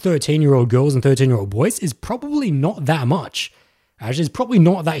between 13-year-old girls and 13-year-old boys is probably not that much. Actually, it's probably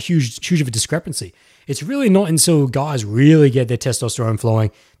not that huge of a discrepancy. It's really not until guys really get their testosterone flowing,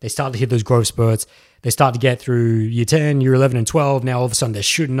 they start to hit those growth spurts, they start to get through year 10, year 11, and 12. Now all of a sudden they're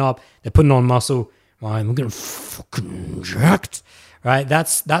shooting up, they're putting on muscle. Right, we're getting fucking jacked. Right,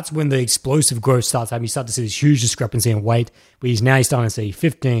 that's when the explosive growth starts happening. You start to see this huge discrepancy in weight, where now you're starting to see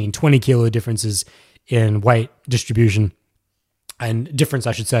 15, 20 kilo differences in weight distribution, and difference,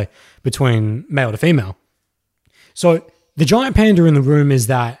 I should say, between male to female. So the giant panda in the room is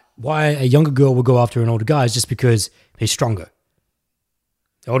that why a younger girl will go after an older guy is just because he's stronger.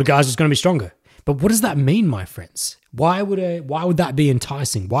 The older guy's just going to be stronger. But what does that mean, my friends? Why would that be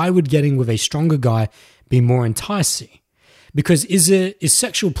enticing? Why would getting with a stronger guy be more enticing? Because is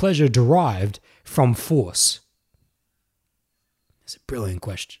sexual pleasure derived from force? That's a brilliant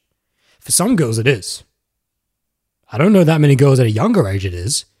question. For some girls, it is. I don't know that many girls at a younger age it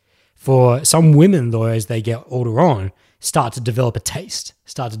is. For some women, though, as they get older on, start to develop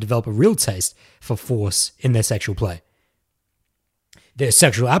a real taste for force in their sexual play. Their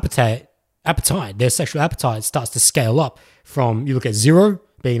sexual appetite starts to scale up from, you look at 0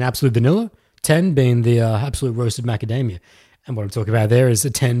 being absolute vanilla, 10 being the absolute roasted macadamia. And what I'm talking about there is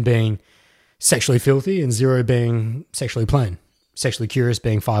a 10 being sexually filthy and 0 being sexually plain. Sexually curious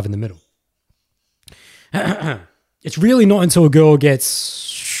being 5 in the middle. It's really not until a girl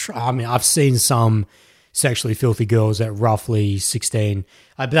gets, I've seen some sexually filthy girls at roughly 16.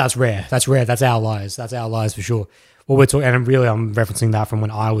 But that's rare. That's outliers. That's outliers for sure. What we're talking, and I'm referencing that from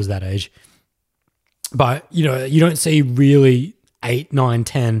when I was that age. But, you don't see really 8, 9,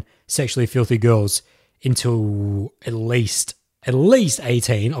 10 sexually filthy girls until at least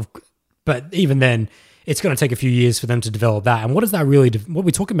 18. But even then, it's going to take a few years for them to develop that. And what is that really? What are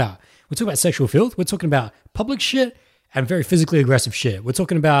we talking about? We're talking about sexual filth. We're talking about public shit and very physically aggressive shit. We're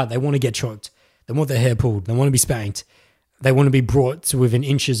talking about they want to get choked. They want their hair pulled. They want to be spanked. They want to be brought to within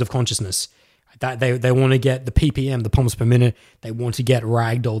inches of consciousness. That they want to get the ppm, the pumps per minute. They want to get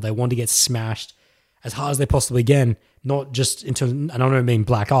ragdolled. They want to get smashed. as hard as they possibly can, not just into, and I don't mean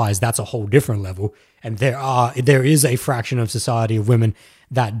black eyes, that's a whole different level. And there is a fraction of society of women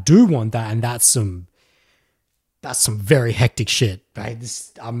that do want that, and that's some very hectic shit, right?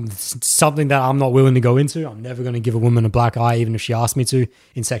 Something that I'm not willing to go into. I'm never going to give a woman a black eye, even if she asks me to,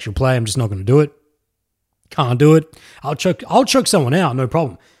 in sexual play. I'm just not going to do it. Can't do it. I'll choke someone out, no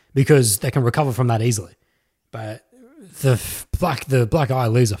problem, because they can recover from that easily. But the black eye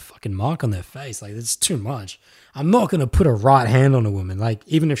leaves a fucking mark on their face. Like, it's too much. I'm not going to put a right hand on a woman, like,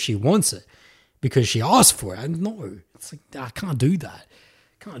 even if she wants it, because she asked for it. No, it's like, I can't do that.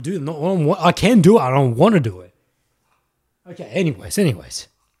 Can't do it. I can do it. I don't want to do it. Okay, anyways,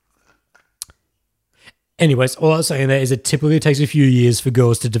 all I was saying there is it typically takes a few years for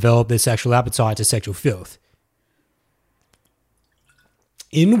girls to develop their sexual appetite to sexual filth,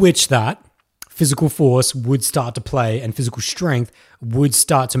 in which that physical force would start to play and physical strength would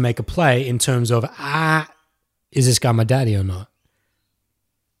start to make a play in terms of, is this guy my daddy or not?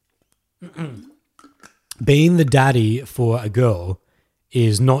 Being the daddy for a girl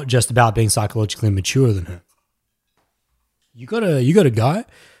is not just about being psychologically mature than her. You got a guy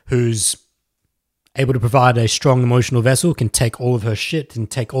who's able to provide a strong emotional vessel, can take all of her shit and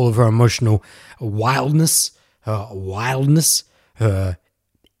take all of her emotional wildness, her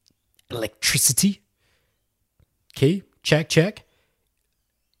electricity. Okay, check.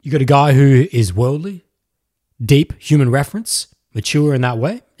 You got a guy who is worldly, deep human reference, mature in that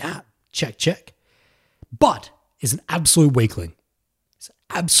way. Check. But is an absolute weakling. Is an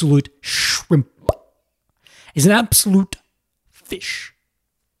absolute shrimp. Is an absolute fish.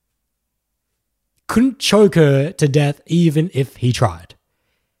 Couldn't choke her to death even if he tried.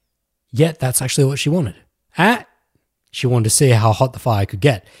 Yet that's actually what she wanted. She wanted to see how hot the fire could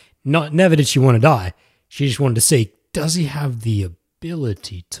get. Never did she want to die. She just wanted to see, does he have the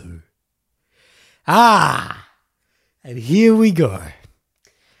ability to? And here we go.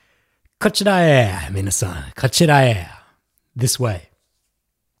 Kochirae, minasan. Kochirae. This way.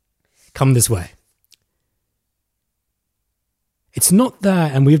 Come this way. It's not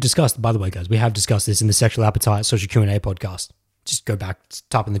that, and we've discussed, by the way, guys, we have discussed this in the Sexual Appetite Social Q&A podcast. Just go back,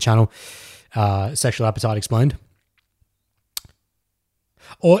 type in the channel, Sexual Appetite Explained.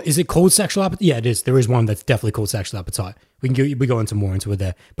 Or is it called Sexual Appetite? Yeah, it is. There is one that's definitely called Sexual Appetite. We go into more into it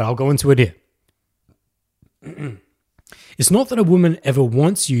there, but I'll go into it here. It's not that a woman ever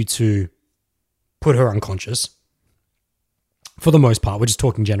wants you to put her unconscious. For the most part, we're just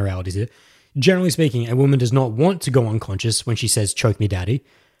talking generalities here. Generally speaking, a woman does not want to go unconscious when she says, choke me daddy.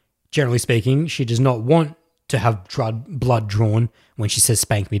 Generally speaking, she does not want to have blood drawn when she says,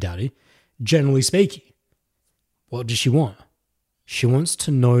 spank me daddy. Generally speaking, what does she want? She wants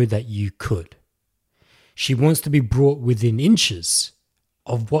to know that you could. She wants to be brought within inches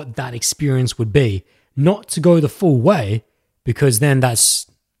of what that experience would be, not to go the full way, because then that's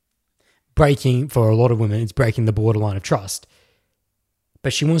breaking, for a lot of women, it's breaking the borderline of trust.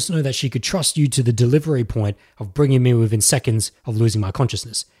 But she wants to know that she could trust you to the delivery point of bringing me within seconds of losing my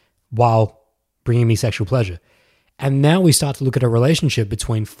consciousness while bringing me sexual pleasure. And now we start to look at a relationship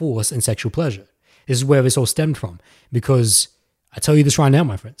between force and sexual pleasure. This is where this all stemmed from. Because I tell you this right now,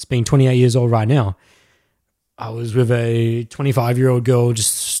 my friends, being 28 years old right now, I was with a 25-year-old girl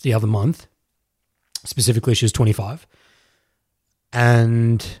just the other month. Specifically, she was 25.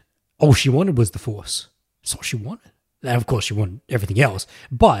 And all she wanted was the force. That's all she wanted. And of course, she wanted everything else.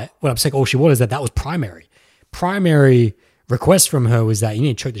 But what I'm saying, all she wanted is that was primary. Primary request from her was that you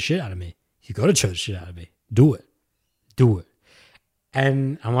need to choke the shit out of me. You got to choke the shit out of me. Do it.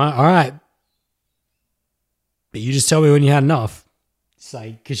 And I'm like, all right. But you just tell me when you had enough. It's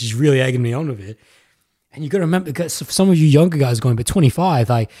like, because she's really egging me on with it. And you got to remember, because for some of you younger guys going, but 25,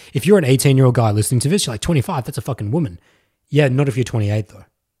 like, if you're an 18-year-old guy listening to this, you're like, 25, that's a fucking woman. Yeah, not if you're 28, though.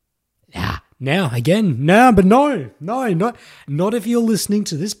 Not if you're listening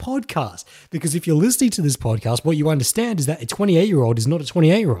to this podcast. Because if you're listening to this podcast, what you understand is that a 28-year-old is not a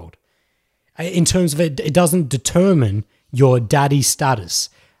 28-year-old. In terms of it doesn't determine your daddy status.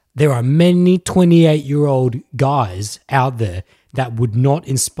 There are many 28-year-old guys out there that would not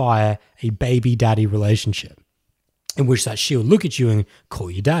inspire a baby daddy relationship, in which that she'll look at you and call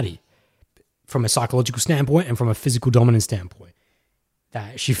you daddy, from a psychological standpoint and from a physical dominant standpoint.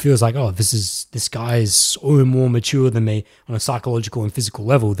 That she feels like, oh, this guy is so more mature than me on a psychological and physical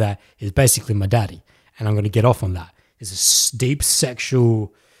level that is basically my daddy, and I'm going to get off on that. There's a deep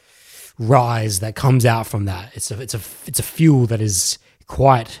sexual rise that comes out from that. It's a fuel that is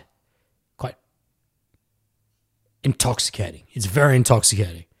quite intoxicating. It's very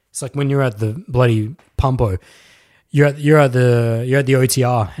intoxicating. It's like when you're at the bloody pumpo, you're at the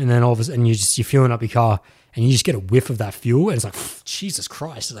OTR, and then all of a sudden you're filling up your car, and you just get a whiff of that fuel, and it's like, Jesus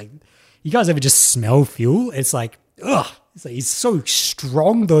Christ! It's like, you guys ever just smell fuel? It's like, ugh! It's like, it's so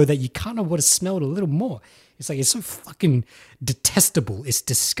strong though that you kind of want to smell it a little more. It's like, it's so fucking detestable. It's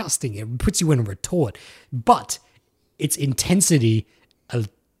disgusting. It puts you in a retort, but its intensity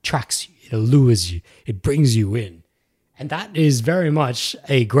attracts you. It allures you. It brings you in, and that is very much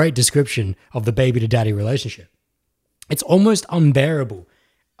a great description of the baby to daddy relationship. It's almost unbearable.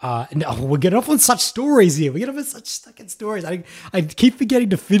 We're getting off on such stories here. We get off on such fucking stories. I keep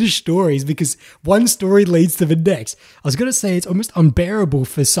forgetting to finish stories because one story leads to the next. I was going to say it's almost unbearable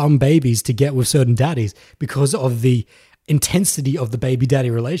for some babies to get with certain daddies because of the intensity of the baby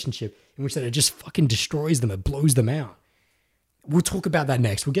daddy relationship, in which that it just fucking destroys them. It blows them out. We'll talk about that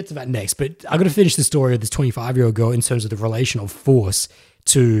next. We'll get to that next. But I'm going to finish the story of this 25-year-old girl in terms of the relation of force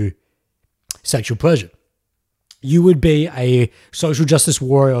to sexual pleasure. You would be a social justice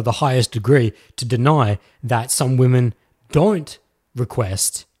warrior of the highest degree to deny that some women don't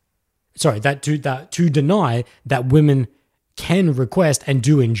request, to deny that women can request and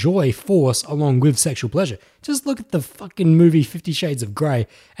do enjoy force along with sexual pleasure. Just look at the fucking movie 50 Shades of Grey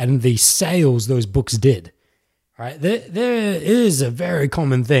and the sales those books did. Right? There is a very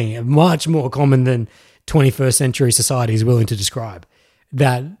common thing, much more common than 21st century society is willing to describe,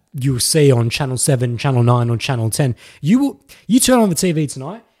 that you'll see on Channel 7, Channel 9, or Channel 10. You turn on the TV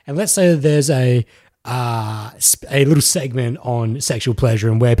tonight, and let's say that there's a little segment on sexual pleasure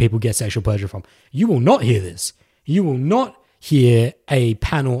and where people get sexual pleasure from. You will not hear this. You will not hear a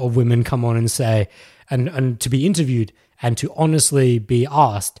panel of women come on and say, and to be interviewed and to honestly be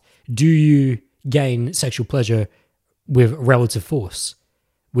asked, do you gain sexual pleasure with relative force?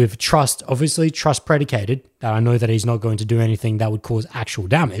 With trust, obviously trust predicated, that I know that he's not going to do anything that would cause actual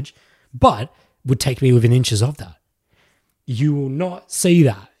damage, but would take me within inches of that. You will not see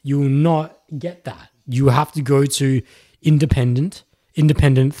that. You will not get that. You have to go to independent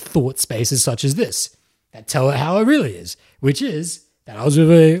thought spaces such as this that tell it how it really is, which is that I was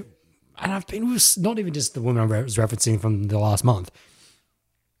with and I've been with not even just the woman I was referencing from the last month.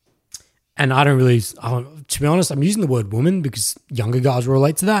 And I don't really, to be honest, I'm using the word woman because younger guys will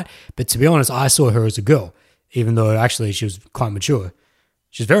relate to that. But to be honest, I saw her as a girl, even though actually she was quite mature.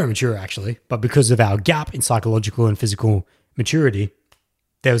 She's very mature actually. But because of our gap in psychological and physical maturity,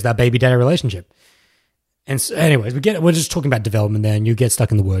 there was that baby daddy relationship. And so anyways, we're just talking about development there and you get stuck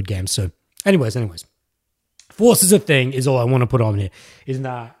in the word game. So anyways. Force is a thing is all I want to put on here. Is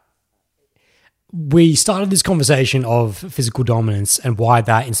that we started this conversation of physical dominance and why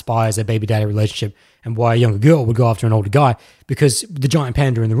that inspires a baby daddy relationship and why a younger girl would go after an older guy, because the giant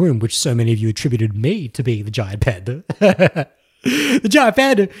panda in the room, which so many of you attributed me to be the giant panda. The giant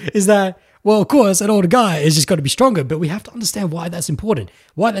panda is that, well, of course, an older guy is just got to be stronger, but we have to understand why that's important.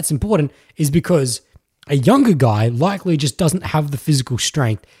 Why that's important is because a younger guy likely just doesn't have the physical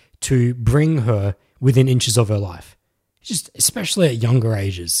strength to bring her within inches of her life, just especially at younger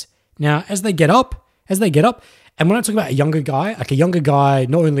ages. Now, as they get up, and when I talk about a younger guy, like a younger guy,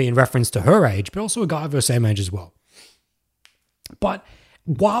 not only in reference to her age, but also a guy of her same age as well. But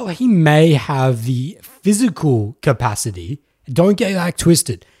while he may have the physical capacity, don't get that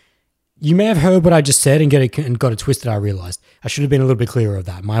twisted. You may have heard what I just said and got it twisted, I realized. I should have been a little bit clearer of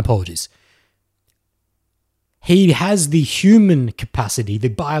that. My apologies. He has the human capacity, the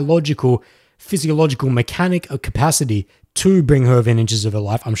biological, physiological, mechanic capacity to bring her within inches of her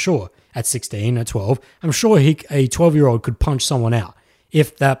life, I'm sure, at 16, at 12. I'm sure a 12-year-old could punch someone out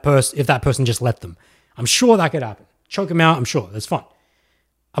if that person just let them. I'm sure that could happen. Choke him out, I'm sure. That's fine.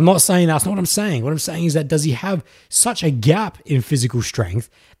 I'm not saying that's not what I'm saying. What I'm saying is that does he have such a gap in physical strength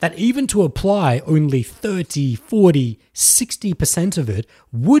that even to apply only 30, 40, 60% of it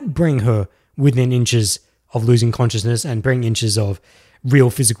would bring her within inches of losing consciousness and bring inches of real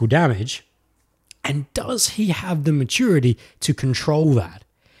physical damage? And does he have the maturity to control that,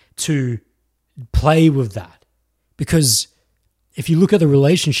 to play with that? Because if you look at the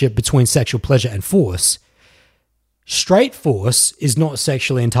relationship between sexual pleasure and force, straight force is not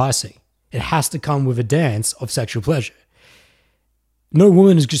sexually enticing. It has to come with a dance of sexual pleasure. No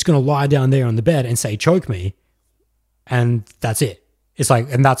woman is just going to lie down there on the bed and say, choke me, and that's it. It's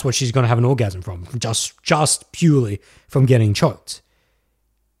like, and that's what she's going to have an orgasm from, just purely from getting choked.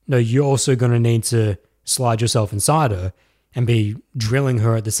 No, you're also going to need to slide yourself inside her and be drilling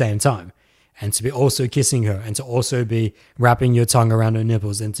her at the same time, and to be also kissing her, and to also be wrapping your tongue around her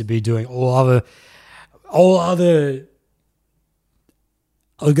nipples, and to be doing all other,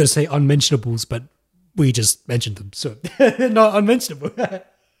 I was going to say unmentionables, but we just mentioned them, so not unmentionable.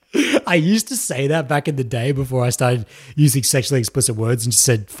 I used to say that back in the day before I started using sexually explicit words and just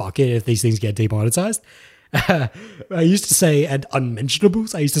said, fuck it, if these things get demonetized. I used to say, and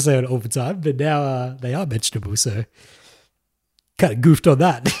unmentionables, I used to say it all the time, but now they are mentionable, so kind of goofed on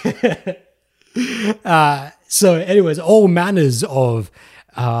that. So anyways, all manners of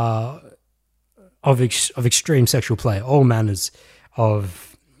extreme sexual play, all manners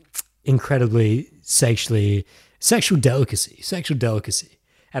of incredibly sexual delicacy.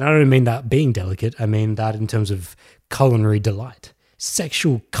 And I don't mean that being delicate. I mean that in terms of culinary delight,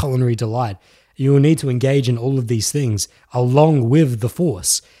 sexual culinary delight. You will need to engage in all of these things along with the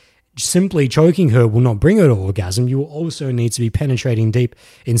force. Simply choking her will not bring her to orgasm. You will also need to be penetrating deep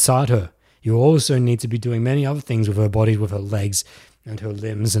inside her. You will also need to be doing many other things with her body, with her legs and her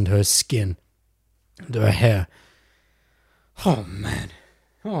limbs and her skin and her hair. Oh, man.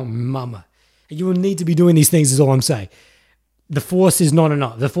 Oh, mama. You will need to be doing these things is all I'm saying. The force is not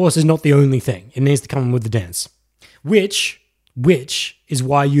enough. The force is not the only thing. It needs to come with the dance. Which is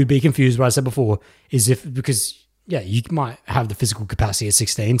why you'd be confused, what I said before, because you might have the physical capacity at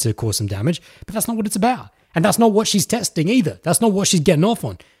 16 to cause some damage, but that's not what it's about. And that's not what she's testing either. That's not what she's getting off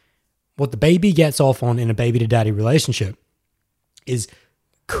on. What the baby gets off on in a baby to daddy relationship is,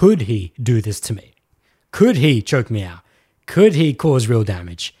 could he do this to me? Could he choke me out? Could he cause real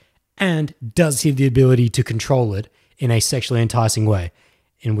damage? And does he have the ability to control it in a sexually enticing way,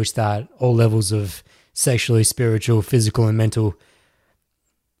 in which that all levels of sexually, spiritual, physical, and mental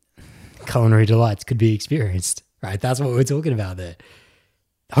culinary delights could be experienced, right? That's what we're talking about there.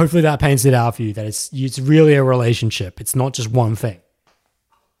 Hopefully that paints it out for you, that it's really a relationship. It's not just one thing.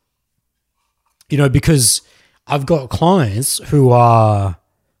 Because I've got clients who are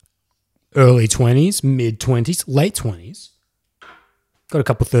early 20s, mid 20s, late 20s, got a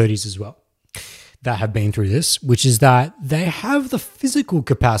couple 30s as well, that have been through this, which is that they have the physical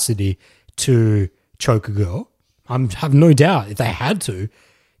capacity to choke a girl. I have no doubt if they had to,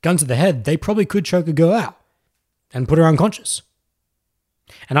 gun to the head, they probably could choke a girl out and put her unconscious.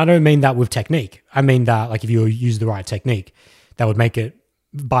 And I don't mean that with technique. I mean that like if you use the right technique, that would make it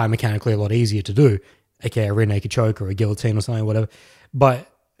biomechanically a lot easier to do, aka a rear naked choke or a guillotine or something, whatever. But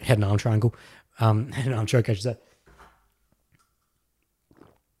head and arm triangle, head and arm choke, I should say.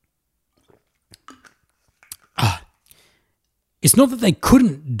 It's not that they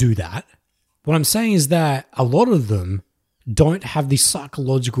couldn't do that. What I'm saying is that a lot of them don't have the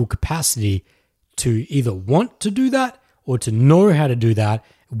psychological capacity to either want to do that or to know how to do that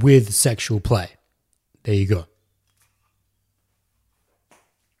with sexual play. There you go.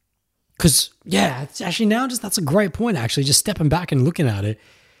 Because, it's actually now that's a great point, actually, just stepping back and looking at it,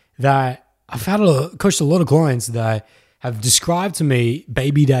 that I've coached a lot of clients that have described to me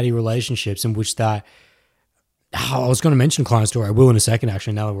baby daddy relationships in which that, I was going to mention a client story. I will in a second,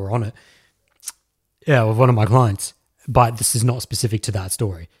 actually, now that we're on it. Yeah, with one of my clients. But this is not specific to that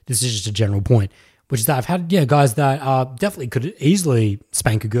story. This is just a general point, which is that I've had, guys that definitely could easily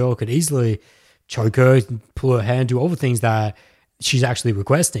spank a girl, could easily choke her, pull her hair, and do all the things that she's actually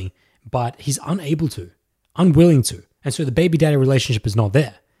requesting. But he's unable to, unwilling to. And so the baby daddy relationship is not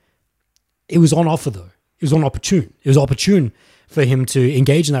there. It was on offer, though. It was opportune. It was opportune for him to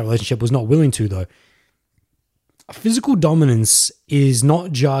engage in that relationship, was not willing to, though. Physical dominance is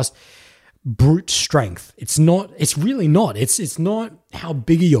not just brute strength. It's really not. It's not how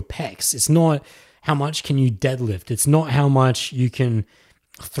big are your pecs. It's not how much can you deadlift. It's not how much you can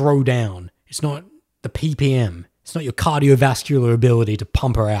throw down. It's not the PPM. It's not your cardiovascular ability to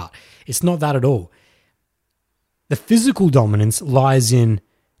pump her out. It's not that at all. The physical dominance lies in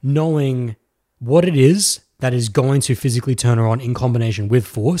knowing what it is that is going to physically turn her on in combination with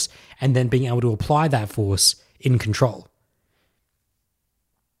force, and then being able to apply that force in control.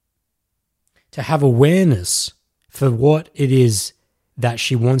 To have awareness for what it is that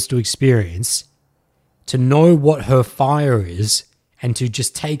she wants to experience, to know what her fire is, and to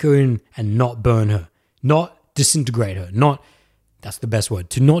just take her in and not burn her, not disintegrate her, that's the best word,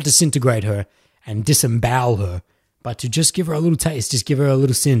 to not disintegrate her and disembowel her, but to just give her a little taste, just give her a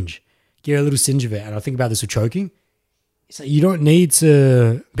little singe, give her a little singe of it. And I think about this with choking. So you don't need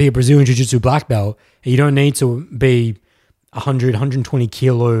to be a Brazilian Jiu-Jitsu black belt. You don't need to be 100, 120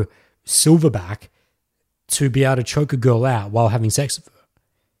 kilo silverback to be able to choke a girl out while having sex with her.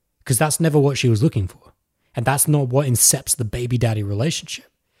 Because that's never what she was looking for. And that's not what incepts the baby daddy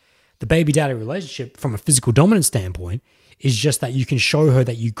relationship. The baby daddy relationship, from a physical dominance standpoint, is just that you can show her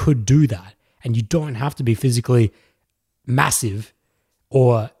that you could do that. And you don't have to be physically massive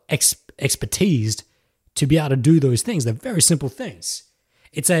or expertised to be able to do those things. They're very simple things.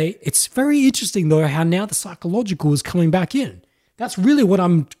 It's very interesting, though, how now the psychological is coming back in. That's really what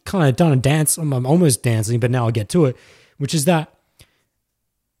I'm kind of done a dance. I'm almost dancing, but now I'll get to it, which is that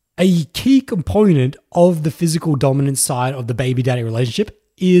a key component of the physical dominance side of the baby daddy relationship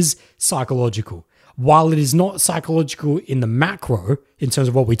is psychological. While it is not psychological in the macro, in terms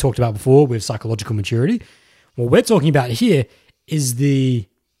of what we talked about before with psychological maturity, what we're talking about here is the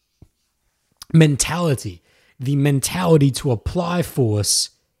mentality to apply force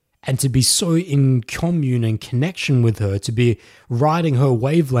and to be so in commune and connection with her, to be riding her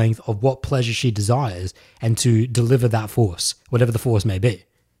wavelength of what pleasure she desires and to deliver that force, whatever the force may be.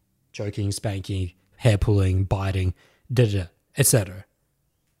 Choking, spanking, hair pulling, biting, etc.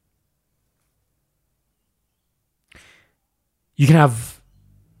 You can have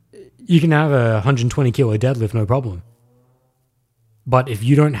a 120 kilo deadlift, no problem. But if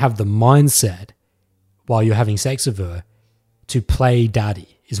you don't have the mindset while you're having sex with her to play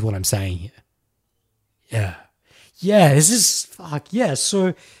daddy, is what I'm saying here. Yeah, this is fuck yeah.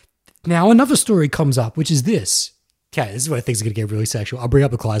 So now another story comes up, which is this. Okay, this is where things are going to get really sexual. I'll bring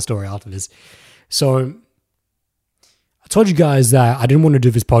up the Clyde story after this. So I told you guys that I didn't want to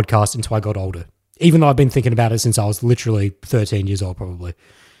do this podcast until I got older, even though I've been thinking about it since I was literally 13 years old, probably.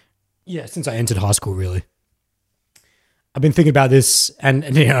 Yeah, since I entered high school, really. I've been thinking about this, and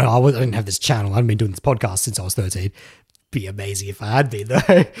you know, I didn't have this channel. I hadn't been doing this podcast since I was 13. Be amazing if I had been,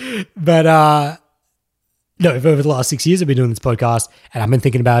 though. But no, over the last 6 years, I've been doing this podcast, and I've been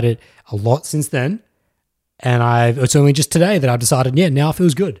thinking about it a lot since then. And it's only just today that I've decided, yeah, now it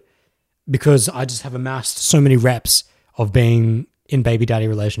feels good, because I just have amassed so many reps of being in baby daddy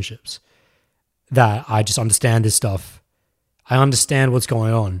relationships that I just understand this stuff. I understand what's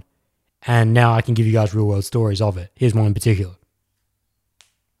going on. And now I can give you guys real world stories of it. Here's one in particular.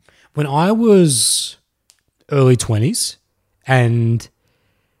 When I was early 20s, and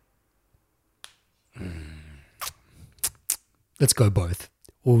let's go both.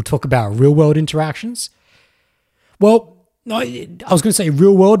 We'll talk about real world interactions. Well, no, I was going to say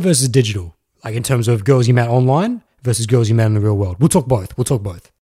real world versus digital, like in terms of girls you met online versus girls you met in the real world. We'll talk both.